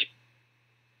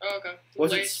 Oh, okay. The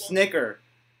Was it latest one? Snicker?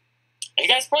 Are you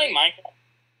guys playing Minecraft?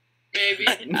 Maybe.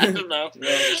 I don't know.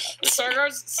 No.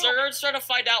 Sargar's trying to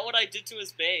find out what I did to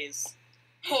his base.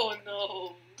 Oh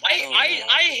no.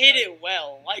 I hit it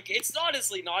well. Like, it's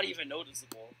honestly not even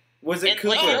noticeable. Was it And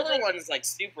like the Cooper? other one is like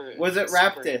super. Was it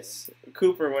super- Raptus?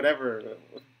 Cooper, whatever.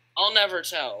 I'll never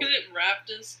tell. Is it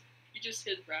Raptus? You just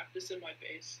hit Raptus in my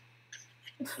base.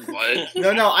 What?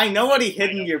 No, I know what he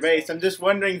hid in your base. I'm just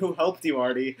wondering who helped you,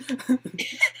 Artie.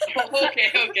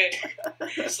 Okay.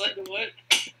 It's like what?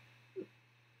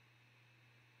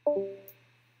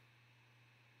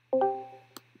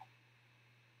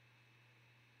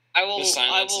 I will. The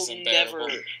silence is unbearable.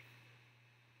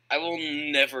 I will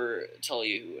never tell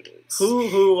you who it is.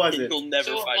 Who was it? You'll never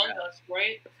So find Among out. Us,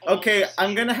 right? Okay, Among Us.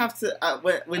 I'm gonna have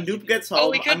to. When Dupe gets Oh,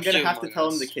 home, we could I'm gonna do have to Among tell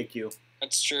him Us. to kick you.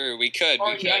 That's true. We could.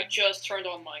 Artie, I just turned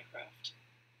on Minecraft.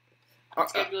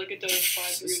 It's gonna be like a done in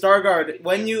 5 years. Starguard,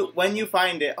 when you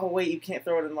find it, oh wait, you can't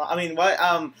throw it in. I mean, what?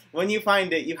 When you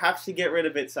find it, you have to get rid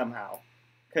of it somehow,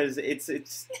 because it's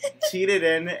cheated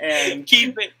in, and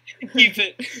Keep it.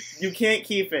 you can't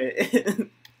keep it.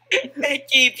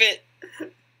 Keep it.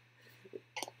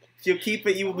 If you keep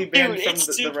it, you will be banned Dude, from it's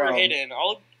the super realm. hidden.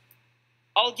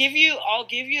 I'll give you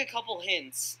a couple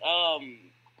hints.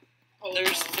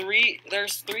 There's three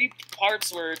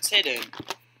parts where it's hidden.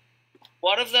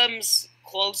 One of them's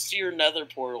close to your nether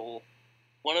portal.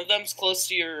 One of them's close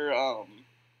to your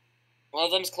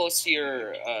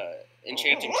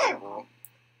enchanting table.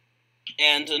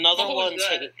 And another What was one's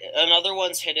that? hidden. Another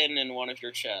one's hidden in one of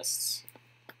your chests.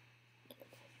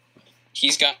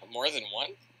 He's got more than one?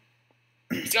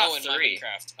 He's got in three.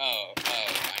 Minecraft.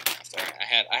 Minecraft. All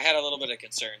right. I had a little bit of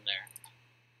concern there.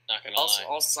 Not gonna lie.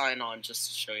 I'll sign on just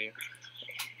to show you.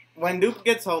 When Dupe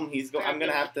gets home, I'm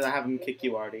gonna have to have him kick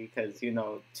you, Artie, because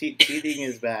cheating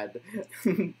is bad.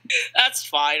 That's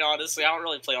fine, honestly. I don't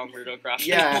really play on Weirdo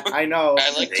Yeah, anymore. I know.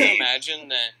 I like to imagine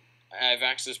that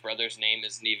Ivax's brother's name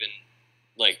isn't even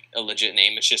like a legit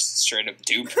name. It's just straight up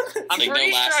Dupe. I'm Like, pretty no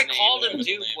sure last I name, called no him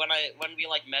middle Dupe name. when we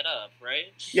like met up,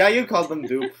 right? Yeah, you called him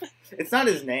Dupe. It's not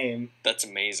his name. That's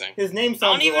amazing. His name I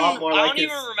sounds don't a lot more like his.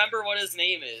 even remember what his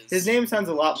name is. His name sounds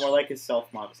a lot more like his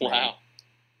self-mock's name. Wow.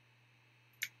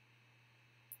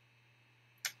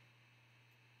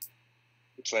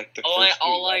 It's like the All first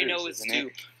I three know letters, is isn't it?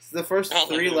 Dupe. It's the first All I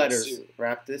 3 know is letters. Dupe.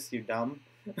 Raptus, you dumb.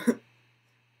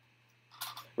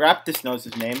 Raptus knows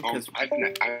his name because I've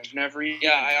never even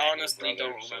Yeah, I met your honestly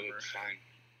brother, don't so remember. it's fine.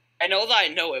 I know that I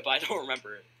know it, but I don't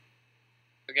remember it.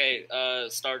 Okay,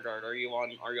 Starguard, are you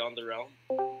on the realm?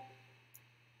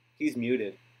 he's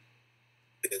muted.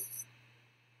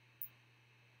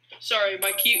 Sorry,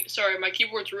 my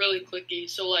keyboard's really clicky,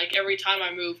 so like every time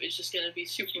I move, it's just gonna be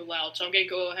super loud. So I'm gonna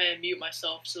go ahead and mute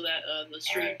myself so that the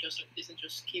stream isn't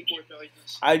just keyboard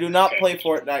noises. I do not Okay. play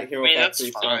Fortnite Hero I mean, that's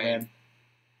Factory, fine. man.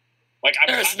 Like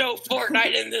There's no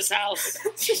Fortnite in this house.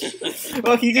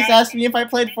 Well, he just asked me if I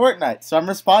played Fortnite, so I'm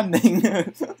responding.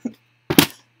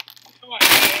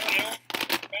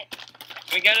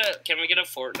 Can we get a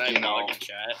Fortnite No. log in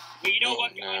chat? Well, you know Oh,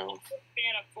 what? If no. I'm a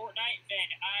fan of Fortnite, then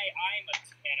I'm a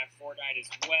fan of Fortnite as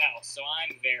well, so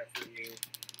I'm there for you.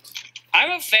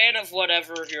 I'm a fan of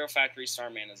whatever Hero Factory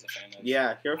Starman is a fan of.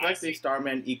 Yeah, Hero I Factory see.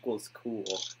 Starman equals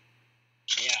cool.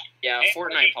 Yeah. Yeah, Hey,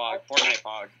 Fortnite Pog.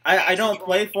 I don't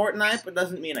play Fortnite, but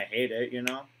doesn't mean I hate it, you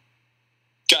know?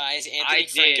 Guys, I Anthony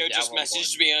did Franco at just one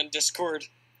messaged point. me on Discord.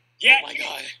 Yeah. Oh my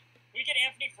god. We get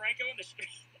Anthony Franco in the stream.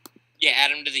 Yeah,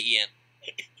 add him to the EN.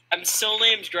 I'm still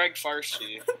named Greg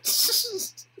Farshtey.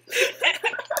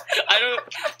 I don't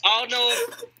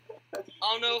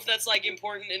know if that's like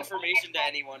important information to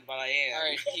anyone, but I am.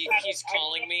 Alright, he's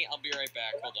calling me. I'll be right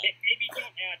back. Hold on. Maybe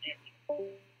don't add Anthony. I'm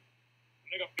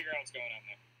gonna go figure out what's going on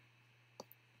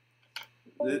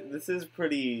there. This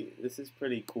is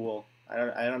pretty cool.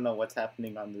 I don't know what's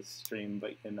happening on this stream,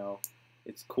 but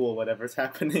it's cool whatever's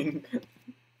happening.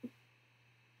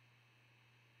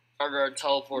 Starguard,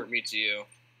 teleport me to you.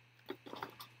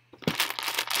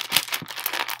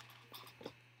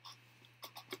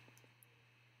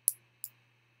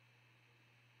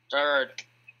 Starguard.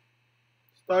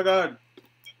 Starguard.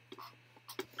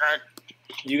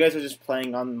 You guys are just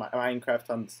playing on Minecraft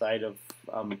on the side of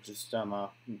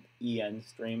EN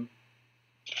stream.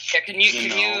 Yeah, can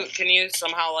you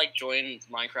somehow like join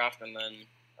Minecraft and then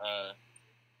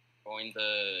join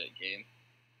the game?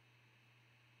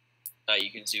 That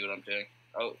you can see what I'm doing.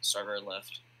 Oh, Starguard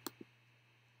left.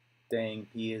 Dang,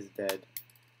 he is dead.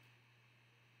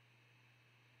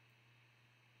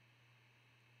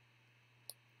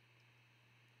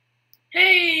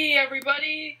 Hey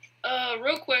everybody!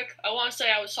 Real quick, I want to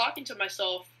say I was talking to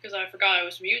myself because I forgot I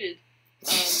was muted.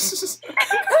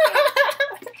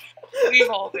 We've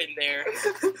all been there.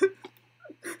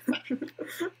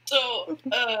 So,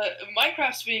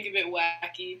 Minecraft's being a bit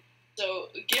wacky. So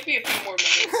give me a few more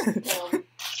minutes.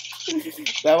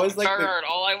 That was like Starguard,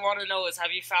 all I want to know is,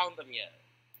 have you found them yet?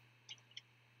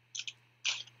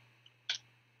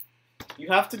 You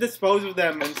have to dispose of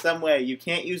them in some way. You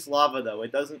can't use lava though;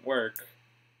 it doesn't work.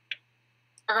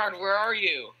 Starguard, where are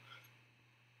you?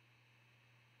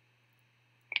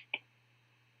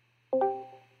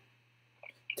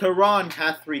 Terron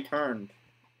hath returned.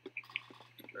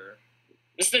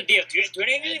 This is the deal. Do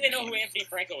any of you even know who Anthony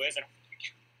Franco is?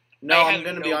 No, I I'm have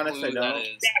gonna no be honest, clue I who don't. that is.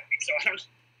 Exactly. So I don't.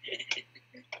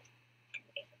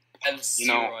 I have You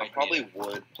know, zero I idea. probably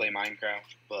would play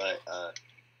Minecraft, but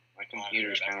my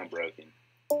computer's kind of broken.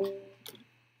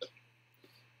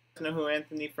 Know who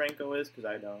Anthony Franco is? Because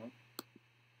I don't.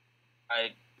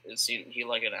 Is he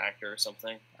like an actor or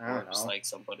something? I don't Or just know. like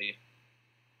somebody,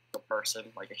 a person,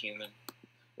 like a human.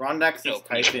 Rondax No, is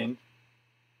typing.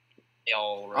 They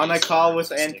all On a race call are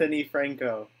with existing. Anthony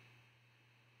Franco.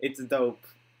 It's dope.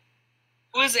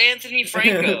 Who is Anthony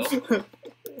Franco?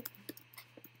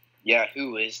 Yeah,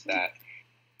 who is that?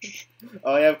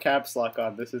 Oh, I have caps lock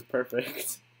on. This is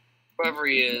perfect. Whoever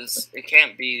he is, it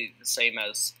can't be the same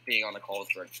as being on the call with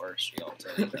Greg Farshtey. I'll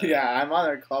tell you that. Yeah, I'm on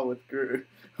a call with Greg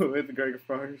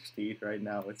Farshtey right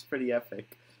now. It's pretty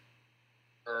epic.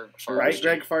 Greg Right, Farshtey.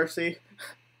 Greg Farshtey?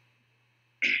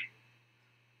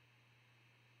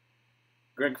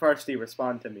 Greg Farshtey,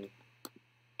 respond to me.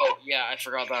 Oh yeah, I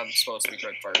forgot that I'm supposed to be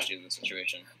Greg Farshtey in this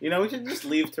situation. You know, we should just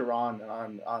leave Tehran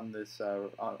on this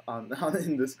on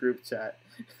in this group chat.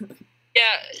 Yeah,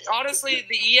 honestly,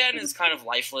 the EN is kind of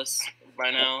lifeless by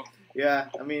now. Yeah,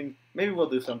 I mean, maybe we'll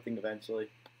do something eventually.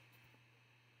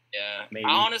 Yeah, Maybe.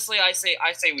 honestly, I say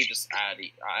we just add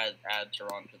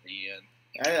Tehran to the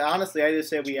EN. Honestly, I just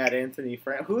say we add Anthony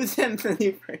Frank. Who's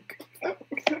Anthony Frank?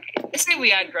 I say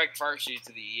we add Greg Farshtey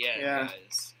to the EN, Yeah.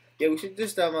 guys. Yeah, we should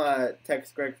just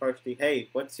text Greg Farshtey. Hey,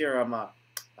 what's your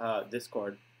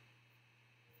Discord?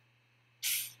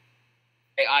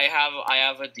 Hey, I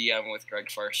have a DM with Greg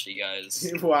Farshtey,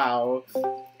 guys. Wow.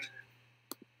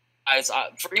 Guys,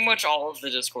 pretty much all of the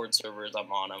Discord servers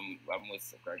I'm on, I'm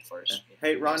with Greg Farshtey.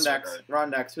 Hey, Rondax. Disregard.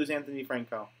 Rondax, who's Anthony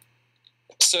Franco?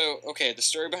 So, okay, the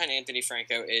story behind Anthony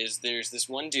Franco is there's this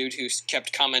one dude who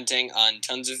kept commenting on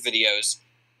tons of videos,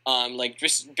 like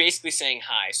just basically saying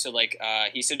hi. So, like,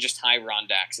 he said just hi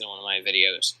Rondax in one of my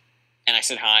videos, and I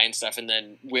said hi and stuff. And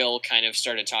then Will kind of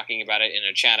started talking about it in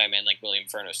a chat I'm in, like William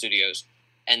Furno Studios,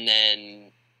 and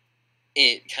then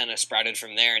it kind of sprouted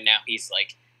from there. And now he's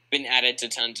like been added to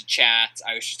tons of chats.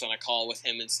 I was just on a call with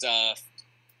him and stuff.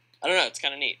 I don't know. It's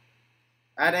kind of neat.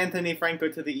 Add Anthony Franco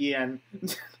to the EN.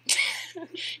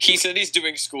 He said he's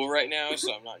doing school right now,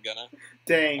 so I'm not gonna.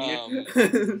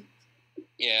 Dang.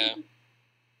 Yeah.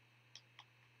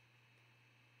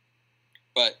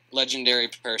 But legendary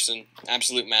person,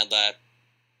 absolute mad lad.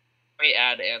 Wait,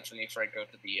 add Anthony Franco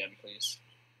to the EN, please.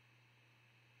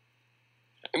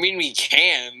 I mean, we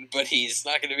can, but he's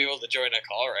not going to be able to join a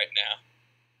call right now.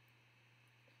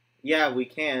 Yeah, we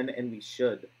can and we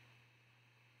should.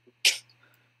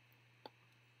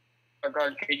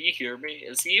 Starguard, can you hear me?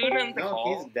 Is he even in the No,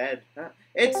 call? he's dead.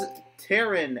 It's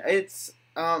Terran. It's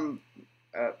You gotta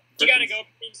go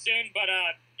pretty soon, but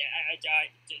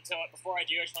before I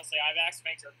do, I just want to say Ivax,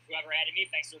 thanks for whoever added me.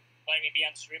 Thanks for letting me be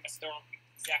on stream. I still don't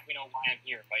exactly know why I'm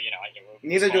here, but you know,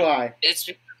 Neither do I. It's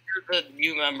because you're the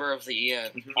new member of the EN.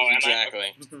 Oh, am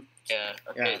Exactly. Yeah.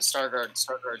 Okay, Yeah. Starguard,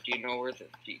 do you know where have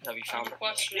you I found have a it?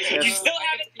 question. Yes. You still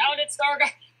haven't found it,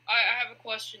 Starguard? I have a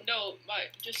question. No,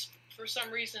 just for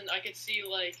some reason I could see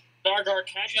like Starguard,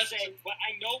 can I just say, well,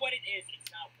 I know what it is.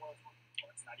 It's not worth it.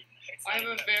 It's not even.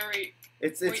 I have a very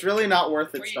It's really not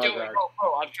worth it, What are you doing? Starguard.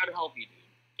 Bro, I'm trying to help you, dude.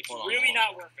 It's Hold on, really hold on.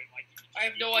 not worth it. Like, I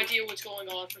have no idea what's going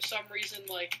on. For some reason,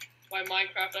 like my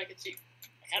Minecraft, I could see.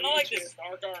 kind of like this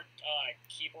Starguard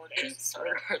keyboard is.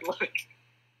 Starguard, look.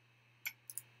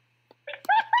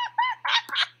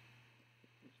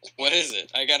 What is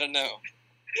it? I gotta know.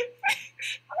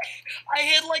 I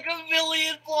hid like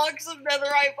 1,000,000 blocks of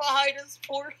netherite behind his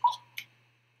portal.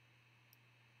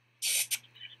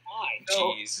 Why?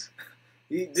 No. Jeez.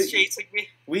 He's chasing me.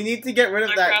 We need to get rid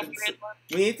of that. Minecraft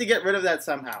We need to get rid of that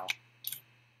somehow.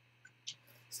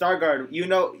 Starguard, you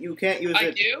know you can't use I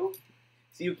it. do.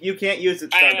 You can't use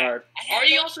it, I- Starguard. Are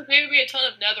you also giving me a ton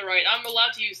of netherite? I'm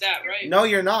allowed to use that, right? No,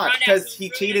 you're not, Rondax, because he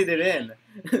really- cheated it in.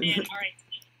 Man,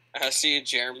 alright. See you,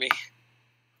 Jeremy.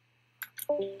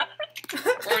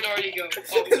 Where'd already go? Oh,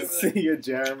 he's over there. See you,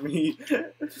 Jeremy.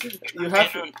 You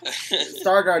have to,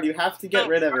 Starguard. You have to get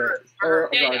rid of it. Or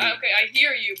Yeah, Guardian. okay, I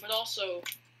hear you, but also,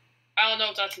 I don't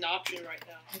know if that's an option right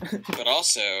now. But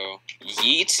also,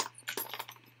 yeet.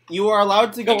 You are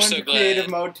allowed to go I'm so into glad. creative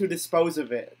mode to dispose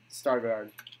of it,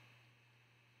 Starguard.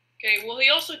 Okay, well, he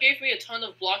also gave me a ton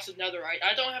of blocks of netherite.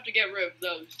 I don't have to get rid of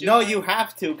those, do No, I? you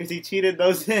have to, because he cheated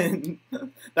those in.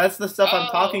 That's the stuff I'm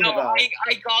Oh, talking No, about.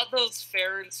 I got those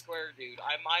fair and square, dude.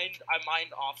 I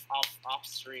mined off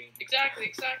stream.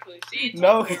 Exactly. See, it's No,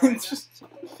 all right it's just...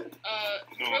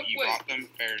 No, real you quick. got them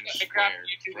fair and I grabbed square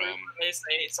YouTubers from when they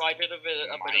say, so I did a bit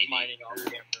of mining off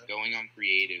camera. going on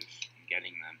creative and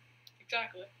getting them.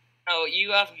 Exactly. No,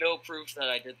 you have no proof that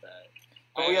I did that.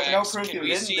 But we have no Max, proof can you we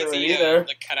didn't see do it the, either.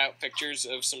 the cutout pictures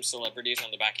of some celebrities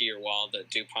on the back of your wall that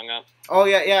Dupe hung up? Oh,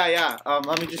 yeah. Let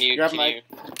me just Can you- grab can my you-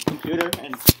 computer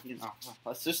and,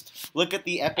 let's just look at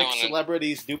the epic I wanna-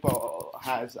 celebrities Dupo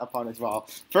has up on his wall.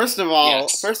 First of all,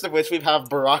 Yes. first of which we have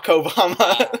Barack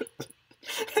Obama.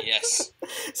 Yes.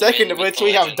 Second Man of with which the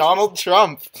we have legend. Donald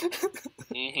Trump.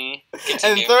 Mm-hmm.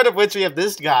 And third of which we have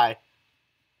this guy.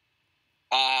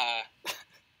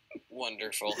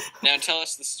 Wonderful. Now tell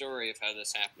us the story of how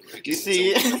this happened. Because You see-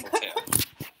 it's a wonderful tale.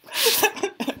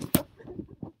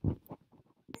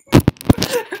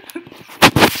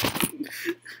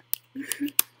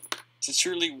 It's a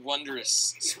truly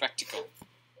wondrous spectacle.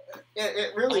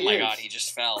 It really Oh my is. god, he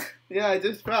just fell. Yeah, I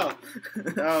just fell.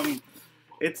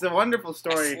 It's a wonderful I've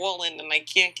story. fallen and I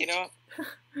can't get up.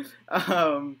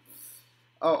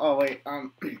 Wait.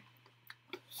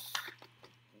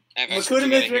 I've Makuta actually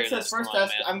gotta hear Mizrix has this. first Come on,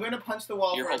 asked. man. I'm going to punch the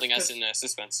wall You're first. holding us in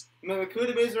suspense.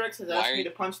 Makuta Mizrix has Why asked are me you-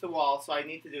 to punch the wall, so I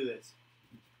need to do this.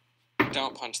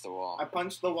 Don't punch the wall. I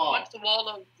punched the wall. Punch the wall,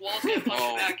 the wall's gonna punch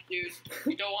Oh. back, dude.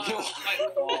 You don't want to fight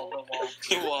with the wall.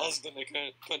 The wall's gonna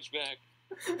punch back.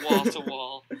 Wall to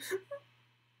wall.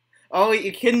 Oh, wait,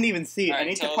 you couldn't even see it. I Alright,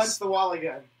 need to tell punch us- the wall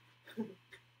again.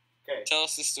 Okay. Tell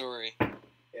us the story. Yeah,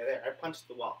 there. I punched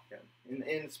the wall again.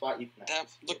 In the spot you can That actually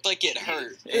see looked like it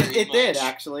hurt. It very did, much.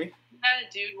 actually. Yeah,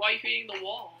 dude, why are you hitting the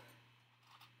wall?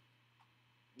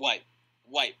 Wipe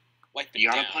it You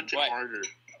gotta down. punch it Wipe. harder.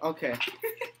 Okay.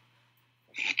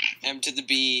 M to the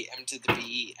B, M to the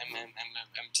B, M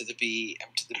to the B, M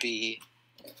to the B.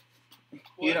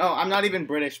 You know, I'm not even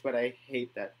British, but I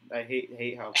hate that. I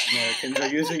hate how Americans are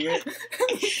using it.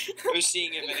 I was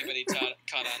seeing if anybody caught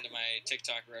on to my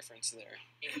TikTok reference there.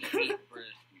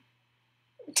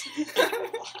 Why?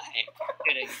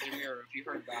 Kidding, Jameer, if you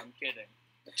heard that, I'm kidding.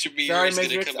 Jameer Sorry, is gonna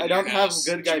Matrix, come I in don't your have house.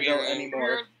 good guy built Jameer-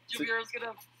 anymore. Jameer's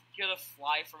gonna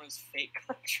fly from his fake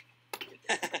country.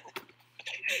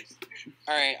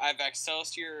 All right, Ivax, tell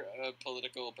us your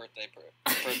political birthday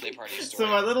party story. So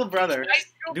my little brother, I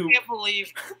still Dupe. can't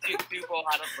believe Dupo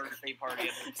had a birthday party.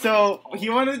 So he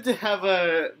wanted to have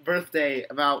a birthday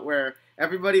about where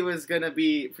everybody was gonna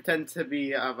pretend to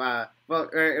be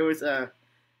it was a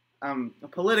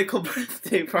political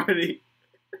birthday party.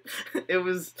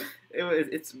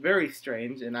 It's very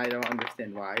strange, and I don't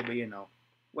understand why, but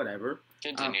whatever.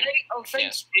 Continue.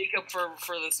 Thanks Jacob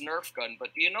for this Nerf gun, but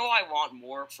do you know I want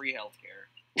more free healthcare?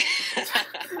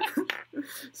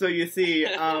 So you see,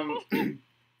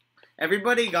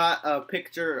 everybody got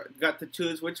to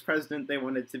choose which president they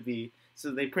wanted to be. So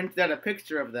they printed out a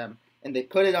picture of them and they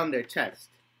put it on their chest.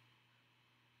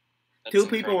 That's Two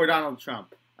people were incredible. Donald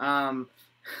Trump.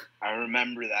 I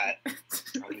remember that.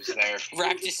 I was there.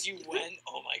 Raptus, you went?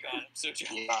 Oh my god, I'm so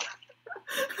jealous. Yeah.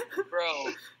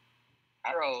 Bro,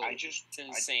 Bro, I just It's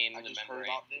insane, I the just heard memory.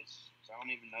 about this. 'Cause I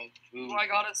don't even know who. well, I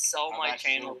gotta sell I've my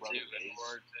actually channel know brother too in is.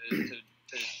 order to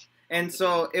And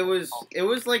so it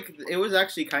was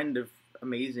actually kind of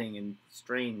amazing and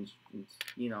strange. And,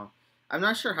 I'm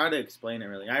not sure how to explain it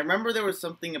really. I remember there was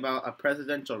something about a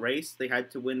presidential race. They had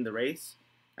to win the race.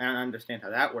 I don't understand how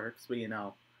that works, but it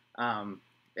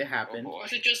happened. Oh, boy.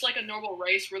 Was it just like a normal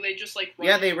race where they just like?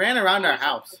 Yeah, they ran around our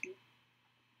house.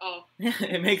 Oh,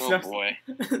 It makes Oh no boy.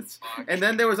 sense. And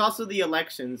then there was also the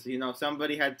elections.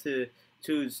 Somebody had to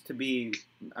choose to be.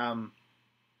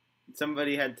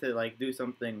 Somebody had to do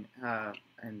something,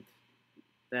 and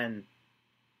then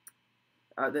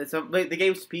they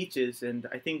gave speeches, and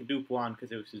I think Dupe won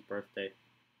because it was his birthday.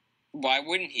 Why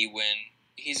wouldn't he win?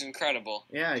 He's incredible.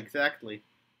 Yeah, exactly.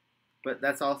 But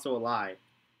that's also a lie.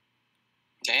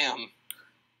 Damn.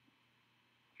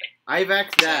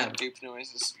 Ivax Sad dab. Dupe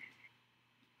noises.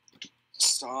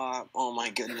 Stop. Oh my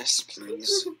goodness,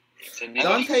 please.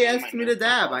 Dante asked me to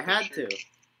dab. I had to.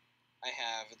 I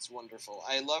have. It's wonderful.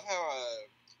 I love how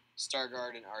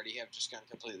Stargard and Artie have just gone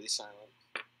completely silent.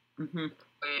 Hmm.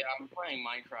 yeah, I'm playing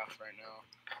Minecraft right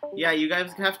now. Yeah, you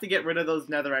guys have to get rid of those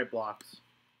netherite blocks.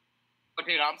 But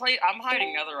dude, I'm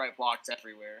hiding netherite blocks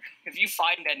everywhere. If you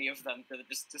find any of them, then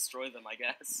just destroy them, I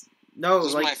guess. No, This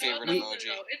is my favorite no, emoji.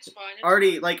 it's fine. It's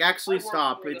Artie, fine. actually I work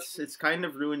stop. for It's kind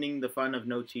of ruining the fun of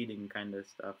no cheating kind of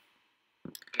stuff.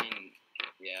 I mean,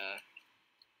 yeah.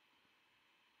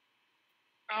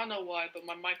 I don't know why, but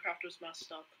my Minecraft was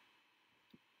messed up.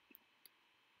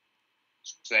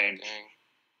 Same. Dang.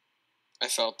 I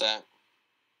felt that.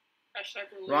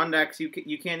 Hashtag relief. Rondax,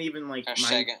 you can't even like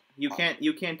Hashtag mine,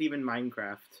 you can't even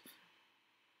Minecraft.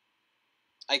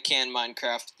 I can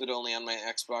Minecraft, but only on my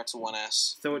Xbox One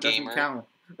S. So it Gamer. doesn't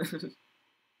count.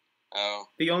 Oh.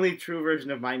 The only true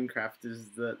version of Minecraft is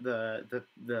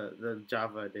the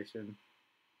Java edition.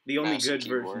 The only Mouse and good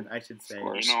keyboard, version, I should say. of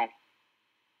course. You know,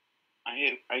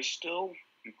 I still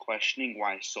am questioning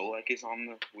why Solek is on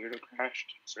the Weirdo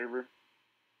Crashed server.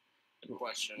 Good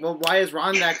question. Well, why is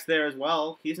Rondax there as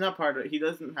well? He's not part of. He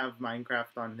doesn't have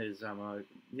Minecraft on his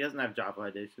he doesn't have Java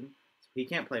edition, so he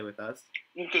can't play with us.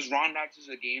 Well, because Rondax is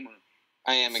a gamer.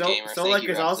 I am a gamer. Thank Solek you,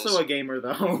 is Raptus. also a gamer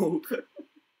though.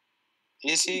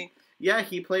 Is he? Yeah,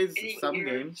 he plays Any some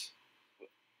gamer? games.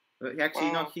 Actually,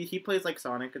 no, Wow. he plays like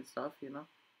Sonic and stuff. You know.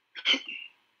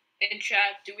 In chat,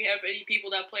 do we have any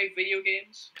people that play video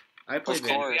games? I play Of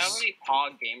video. course. Do we have any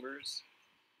Pog gamers?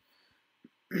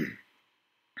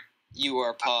 You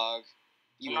are Pog.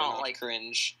 You I'm are not not like-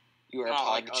 cringe. You are Not Pog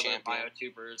like other champion.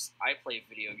 biotubers. I play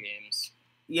video games.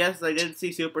 Yes, I did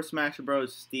see Super Smash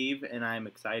Bros. Steve, and I'm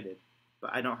excited,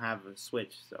 but I don't have a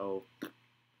Switch, so.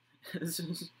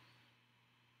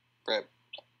 Rip.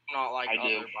 Not like I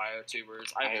do. other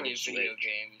biotubers. I I have play a video Switch.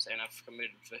 games and I've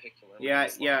committed vehicular. Yeah,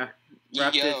 yeah. Yo,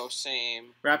 Raptus, same.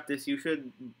 Raptus, you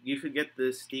should get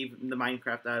the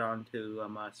Minecraft add-on to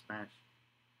Smash.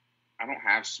 I don't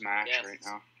have Smash Yes. right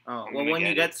now. Oh, I'm well, gonna when you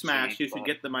get get it Smash, soon, you should but-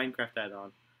 get the Minecraft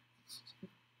add-on.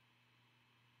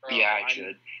 Bro, Yeah, I I'm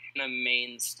should. gonna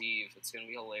main Steve. It's gonna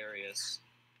be hilarious.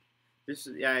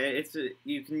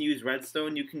 You can use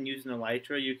redstone, you can use an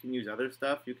elytra, you can use other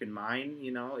stuff, you can mine.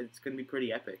 You know, it's gonna be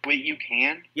pretty epic. Wait, you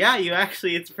can? Yeah,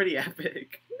 it's pretty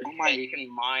epic. Oh Yeah, my, you can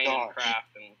mine gosh. and craft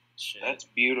and shit. that's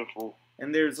beautiful.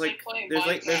 And there's It's like playing there's a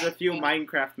Minecraft, few but-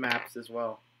 Minecraft maps as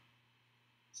well.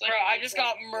 It's like Bro, I just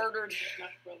got Minecraft, murdered. Smash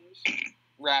Brothers.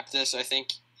 Raptus, I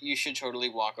think you should totally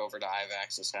walk over to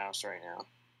Ivax's house right now.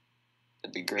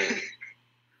 That'd be great.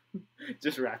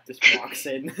 Just Raptus walks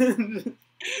in.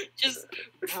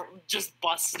 Just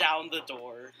bust down the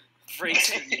door,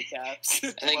 breaks your kneecaps. I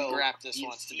think Well, Raptus you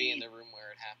wants to be in see- the room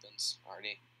where it happens,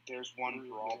 Artie. There's one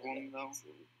problem though.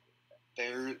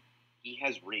 He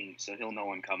has rings, so he'll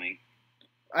know I'm coming.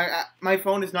 My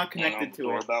phone is not You know, connected to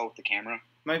it. doorbell with the camera.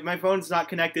 My phone's not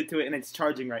connected to it, and it's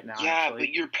charging right now. Yeah, actually. but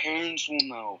your parents will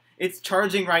know. It's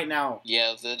charging right now.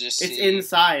 Yeah, they'll just It's see.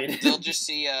 inside. They'll just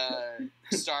see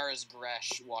Stars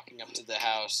Gresh walking up to the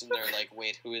house, and they're like,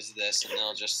 "Wait, who is this?" And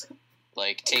they'll just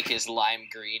like take his lime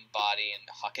green body and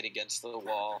huck it against the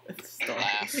wall.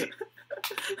 Laugh.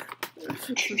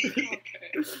 Okay.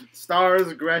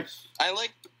 Stars Gresh. I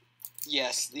like.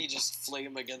 Yes, he just fling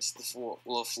him against the floor.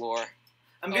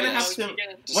 I'm Oh, gonna yeah, have we to. can get-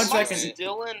 One Destroy second. it.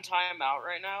 Still in timeout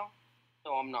right now?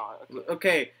 No, I'm not. Okay.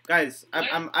 Okay, guys,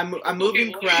 I'm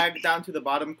moving Crag down to the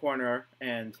bottom corner,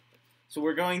 and so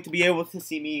we're going to be able to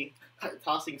see me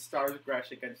tossing Stars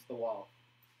Gresh against the wall.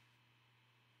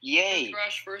 Yay!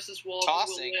 Crush versus Wall.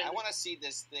 Tossing. I want to see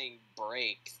this thing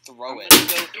break. Throw I'm it.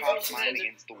 gonna go toss mine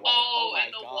against the wall. Oh, my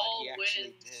and the God, wall he actually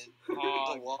wins. did.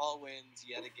 The wall wins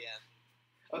yet again.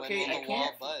 Okay, when I will the wall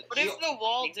can't. budge? What if the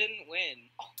wall didn't win?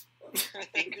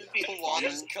 The wall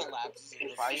just collapses. in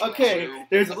the face Okay,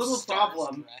 there's a of little Stars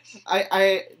problem. Gresh.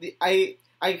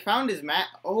 I found his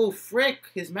Oh frick!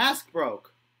 His mask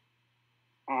broke.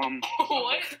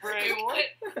 What? Wait,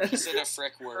 what? He said a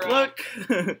frick word. Look.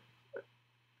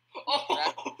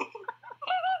 Oh.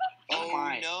 Oh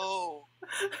my. no!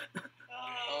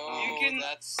 Oh, You can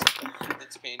that's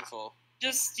painful.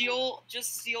 just steal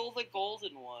the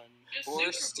golden one. Just Or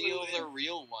super steal glue the it.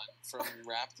 real one from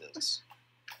Raptus.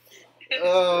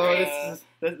 Oh, Yeah.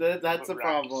 that's a Raptus is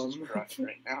problem. crushed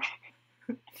right now.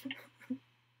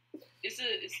 Is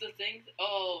the thing?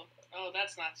 Oh,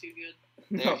 that's not too good.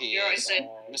 There No. he You're right, is, say-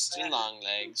 Mr.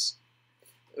 Longlegs.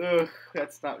 Ugh,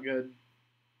 that's not good.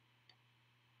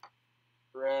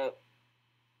 Rip.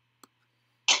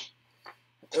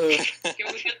 Ugh.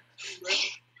 Can we get rid of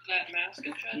that mask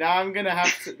in chat? Now I'm gonna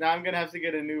have to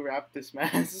get a new Raptus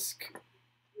mask.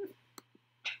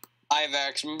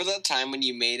 Ivax, remember that time when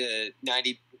you made a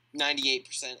 98%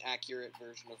 accurate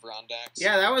version of Rondax?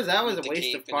 Yeah, that was a With the waste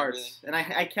cape of and parts, everything.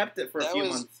 and I kept it for a That few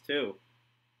was- months too.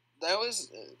 That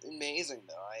was amazing,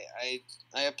 though.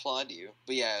 I applaud you.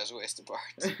 But yeah, it was a waste of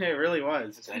parts. It really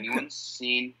was. Has anyone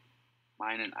seen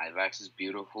mine and Ivax's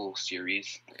beautiful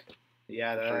series?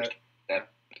 Yeah, First-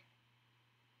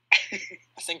 I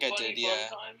think I Funny did, fun yeah.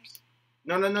 times.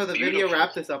 no, the video Beautiful.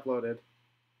 Raptus uploaded.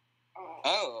 Oh.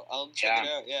 Oh, I'll check Yeah. it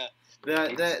out, yeah.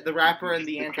 The rapper and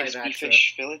the crispy anti-vaxxer.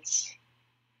 fish fillets.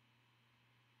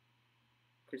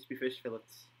 Crispy fish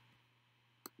fillets.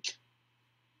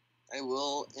 I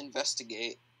will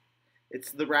investigate.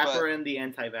 It's the rapper and the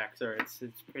anti-vaxxer.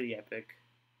 It's pretty epic.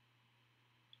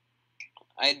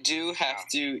 I do have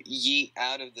to yeet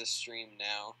out of this stream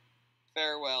now.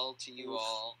 Farewell to you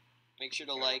all. Make sure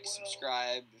to like,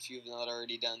 subscribe if you've not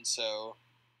already done so.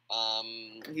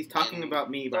 He's talking about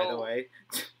me, by the way.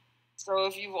 So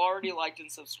if you've already liked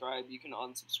and subscribed, you can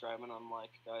unsubscribe and unlike,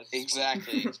 guys.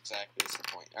 Exactly is the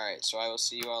point. Alright, so I will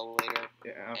see you all later.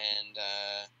 Yeah. And,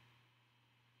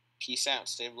 peace out.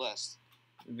 Stay blessed.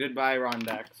 Goodbye,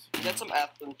 Rondax. Get some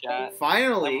F in chat.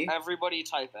 Finally! Everybody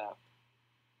type F.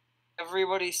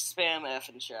 Everybody spam F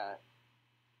in chat.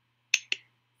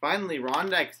 Finally,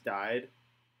 Rondax died.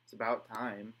 It's about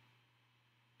time.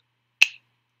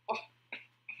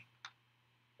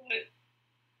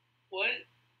 What?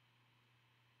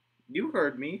 You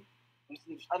heard me.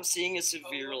 I'm seeing a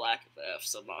severe lack of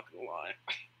Fs, I'm not gonna lie.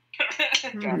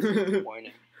 That's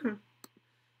disappointing.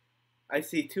 I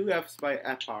see 2 Fs by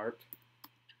F-Art.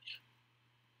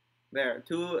 There,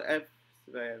 2 Fs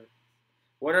by...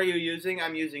 What are you using?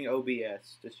 I'm using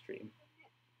OBS to stream.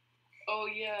 Oh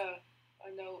yeah, I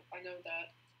know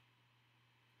that.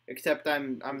 Except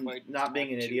I'm not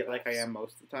being an idiot like I am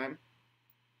most of the time.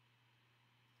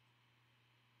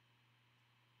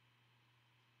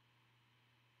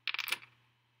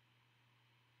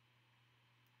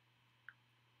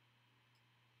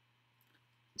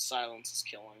 Silence is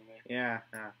killing me. Yeah,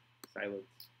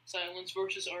 silence. Silence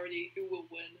versus Artie, who will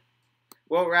win?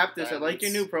 Well, Raptus, Silence. I like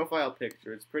your new profile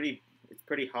picture. It's pretty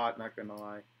hot, not gonna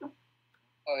lie.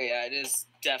 Oh yeah, it is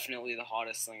definitely the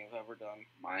hottest thing I've ever done.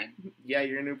 Mine? Yeah,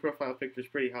 your new profile picture's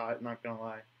pretty hot, not gonna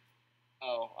lie.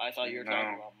 Oh, I thought you were No.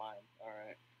 talking about mine.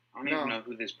 Alright. I don't even know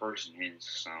who this person is,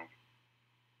 so.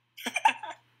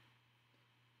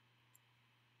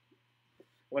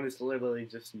 When it's literally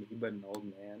just me, but an old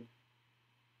man.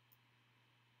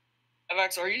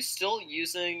 Evax, are you still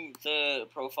using the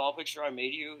profile picture I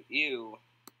made you? Ew.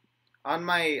 On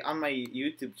my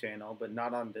YouTube channel, but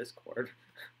not on Discord.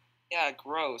 Yeah,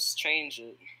 gross. Change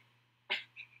it.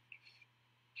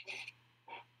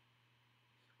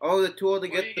 Oh, the tool to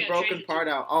What are get you the gonna broken change it part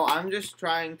to? out. Oh, I'm just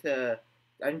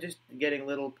getting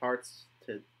little parts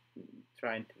to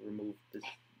trying to remove this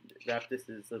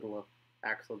Raptus's little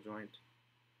axle joint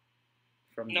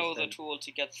from Know this the thing. tool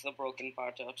to get the broken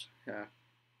part out. Yeah.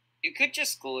 You could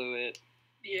just glue it.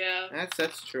 Yeah.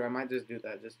 That's true. I might just do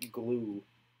that. Just glue.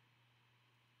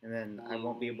 And then I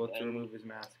won't be able to Glue, and- remove his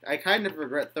mask. I kind of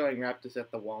regret throwing Raptus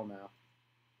at the wall now.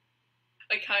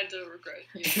 I kind of regret.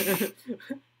 Yeah.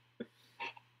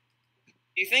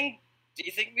 Do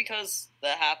you think because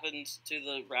that happened to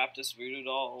the Raptus voodoo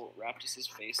doll, Raptus's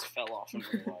face fell off in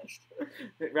real life?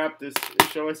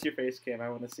 Raptus, show us your face cam. I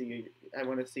want to see. I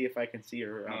want to see if I can see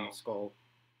your skull.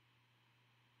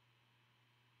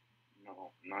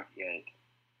 No, not yet.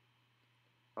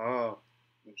 Oh.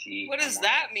 You see, What does I'm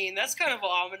that on- mean? That's kind of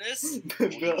ominous.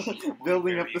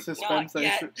 Building up the suspense. Not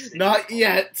yet. Not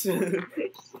yet.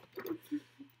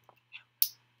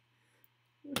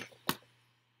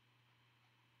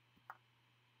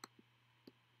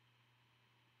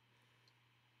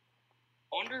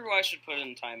 I wonder who I should put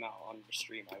in timeout on your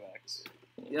stream, Ivex.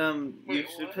 You Wait,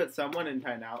 should what? put someone in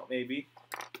timeout, maybe.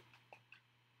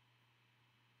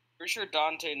 Pretty sure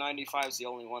Dante95 is the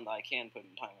only one that I can put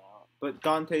in timeout. But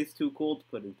Dante's too cool to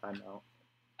put in timeout.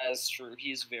 That's true.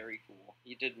 He's very cool.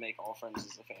 He did make All Friends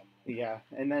as a Family. Yeah,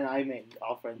 and then I made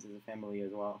All Friends as a Family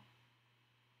as well.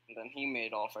 And then he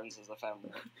made All Friends as a Family.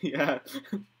 Yeah.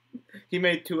 He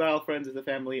made 2 All Friends as a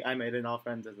Family, I made an All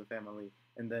Friends as a Family,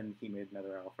 and then he made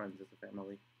another All Friends as a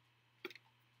Family.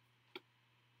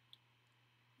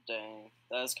 Dang.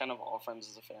 That's kind of All Friends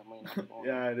as a Family. Not gonna lie.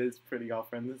 Yeah, it is pretty All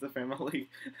Friends as a Family.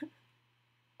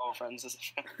 All Friends as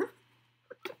a Family.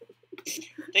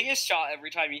 They get shot every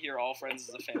time you hear All Friends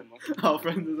as a Family. All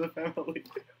Friends as a Family.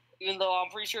 Even though I'm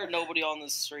pretty sure nobody on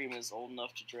this stream is old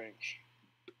enough to drink.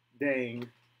 Dang.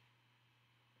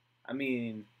 I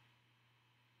mean,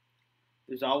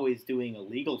 there's always doing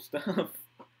illegal stuff,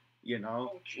 you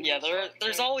know? Yeah,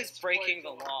 there's always breaking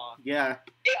the law. Yeah.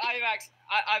 Hey,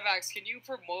 Ivax, can you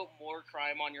promote more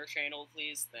crime on your channel,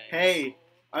 please? Thanks. Hey,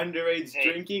 underage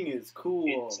Hey, drinking is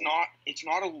cool. It's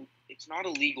not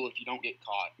illegal if you don't get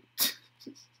caught.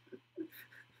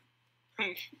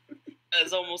 That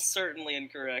is almost certainly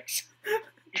incorrect.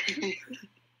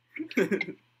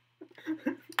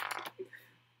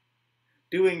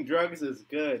 Doing drugs is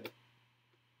good.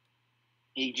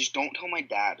 Hey, just don't tell my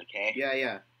dad, okay? Yeah,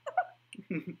 yeah.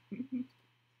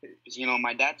 Because, you know,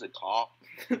 my dad's a cop.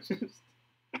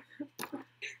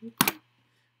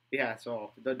 Yeah,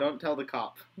 so don't tell the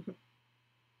cop.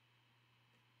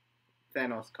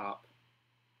 Thanos cop.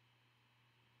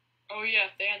 Oh yeah,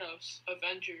 Thanos,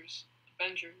 Avengers.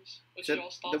 What's The,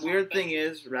 y'all's the thoughts on weird thing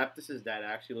Avengers? is, Raptus' dad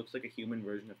actually looks like a human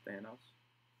version of Thanos.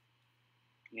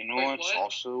 You know Wait, what's what?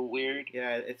 also weird?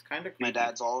 Yeah, it's kind of My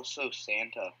dad's also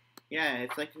Santa. Yeah,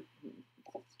 it's like. You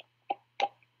know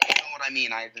what I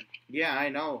mean, Ivan? Yeah, I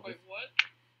know. Wait, what?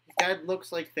 His dad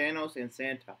looks like Thanos and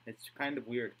Santa. It's kind of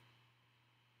weird.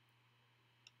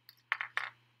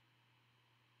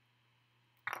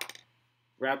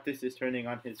 Raptus is turning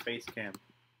on his face cam.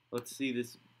 Let's see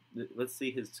this. Let's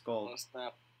see his skull. Oh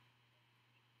snap!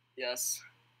 Yes.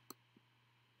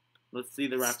 Let's see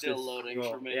the It's Raptus. still loading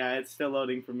skull. for me. Yeah, it's still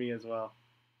loading for me as well.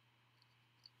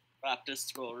 Raptus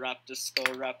skull. Raptus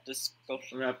skull. Raptus skull.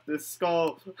 Raptus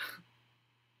skull.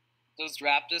 Does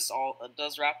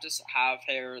Raptus have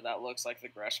hair that looks like the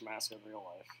Gresh mask in real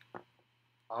life?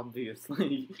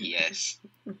 Obviously. Yes.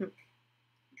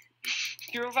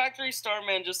 Hero Factory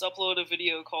Starman just uploaded a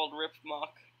video called Rip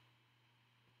Mock.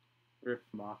 Rip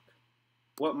mock.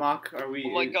 What mock are we?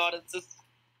 Oh my god,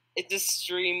 it's a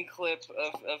stream clip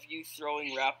of you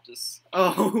throwing Raptus.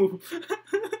 Oh.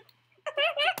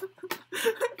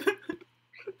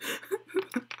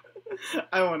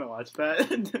 I want to watch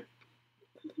that.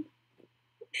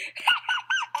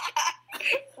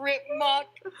 Rip Mock.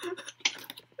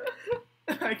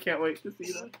 I can't wait to see This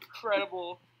is that.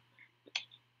 incredible.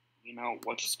 You know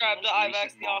what's Subscribe to the most Ivax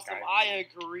recent the mock Awesome. I I made?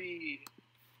 agree.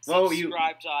 Whoa,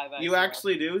 Subscribe to Ivax. You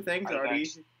actually do? Thanks, I've Artie,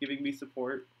 actually- giving me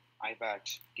support.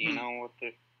 Ivax, do you know what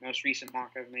the most recent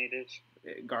mock I've made is?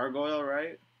 Gargoyle,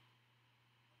 right?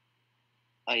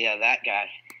 Oh yeah, that guy.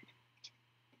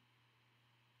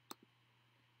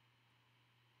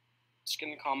 Just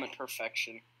gonna comment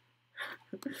perfection.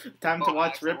 Time to Oh,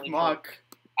 watch Rip accidentally Mock.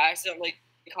 I accidentally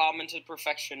commented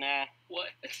perfection. What?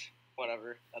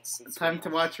 Whatever. That's Time to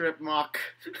watch Rip Mock.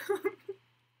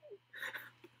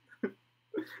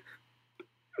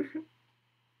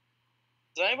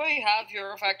 Does anybody have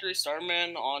Hero Factory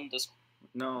Starman on Discord?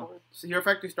 No. So Hero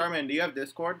Factory Starman, do you have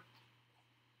Discord?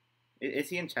 Is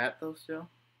he in chat though still?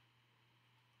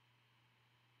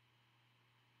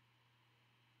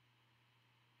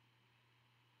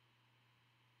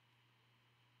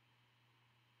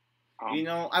 You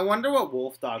know, I wonder what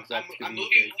Wolf Dog's up to I'm these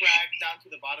moving days. Frag down to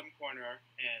the bottom corner,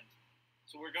 and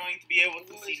so we're going to be able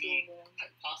to see me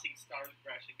tossing Star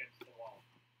Crash against the wall.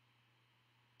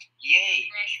 Yay!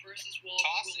 Crash versus Wall.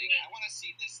 Tossing. I want to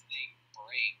see this thing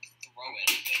break. Throw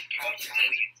it. How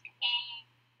tiny.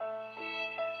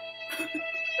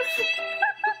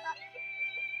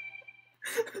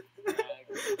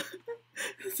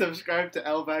 Subscribe to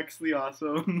Elvax the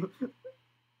Awesome.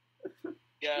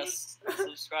 Yes.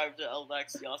 Subscribe to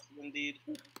Elvax the Awesome indeed.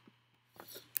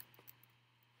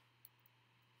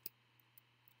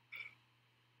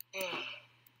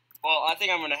 Well, I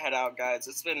think I'm gonna head out, guys.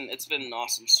 It's been an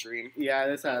awesome stream. Yeah,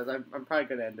 this has. I'm probably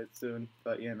gonna end it soon,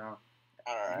 but you know.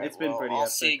 Alright, It's been pretty I'll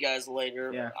epic. see you guys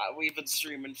later. Yeah. We've been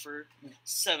streaming for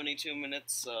 72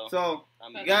 minutes, so... So,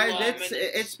 I'm guys, lot of it's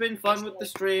minutes. it's been fun with the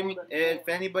stream. If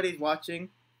anybody's watching,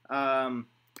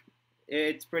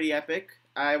 it's pretty epic.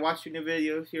 I watched your new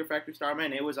video, Hero Factory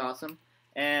Starman. It was awesome,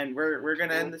 and we're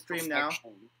gonna end the stream now.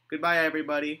 Perfection. Goodbye,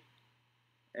 everybody,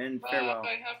 and Bye. farewell.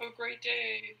 Have a great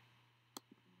day.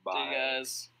 See you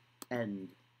guys. End.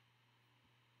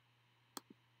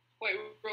 Wait.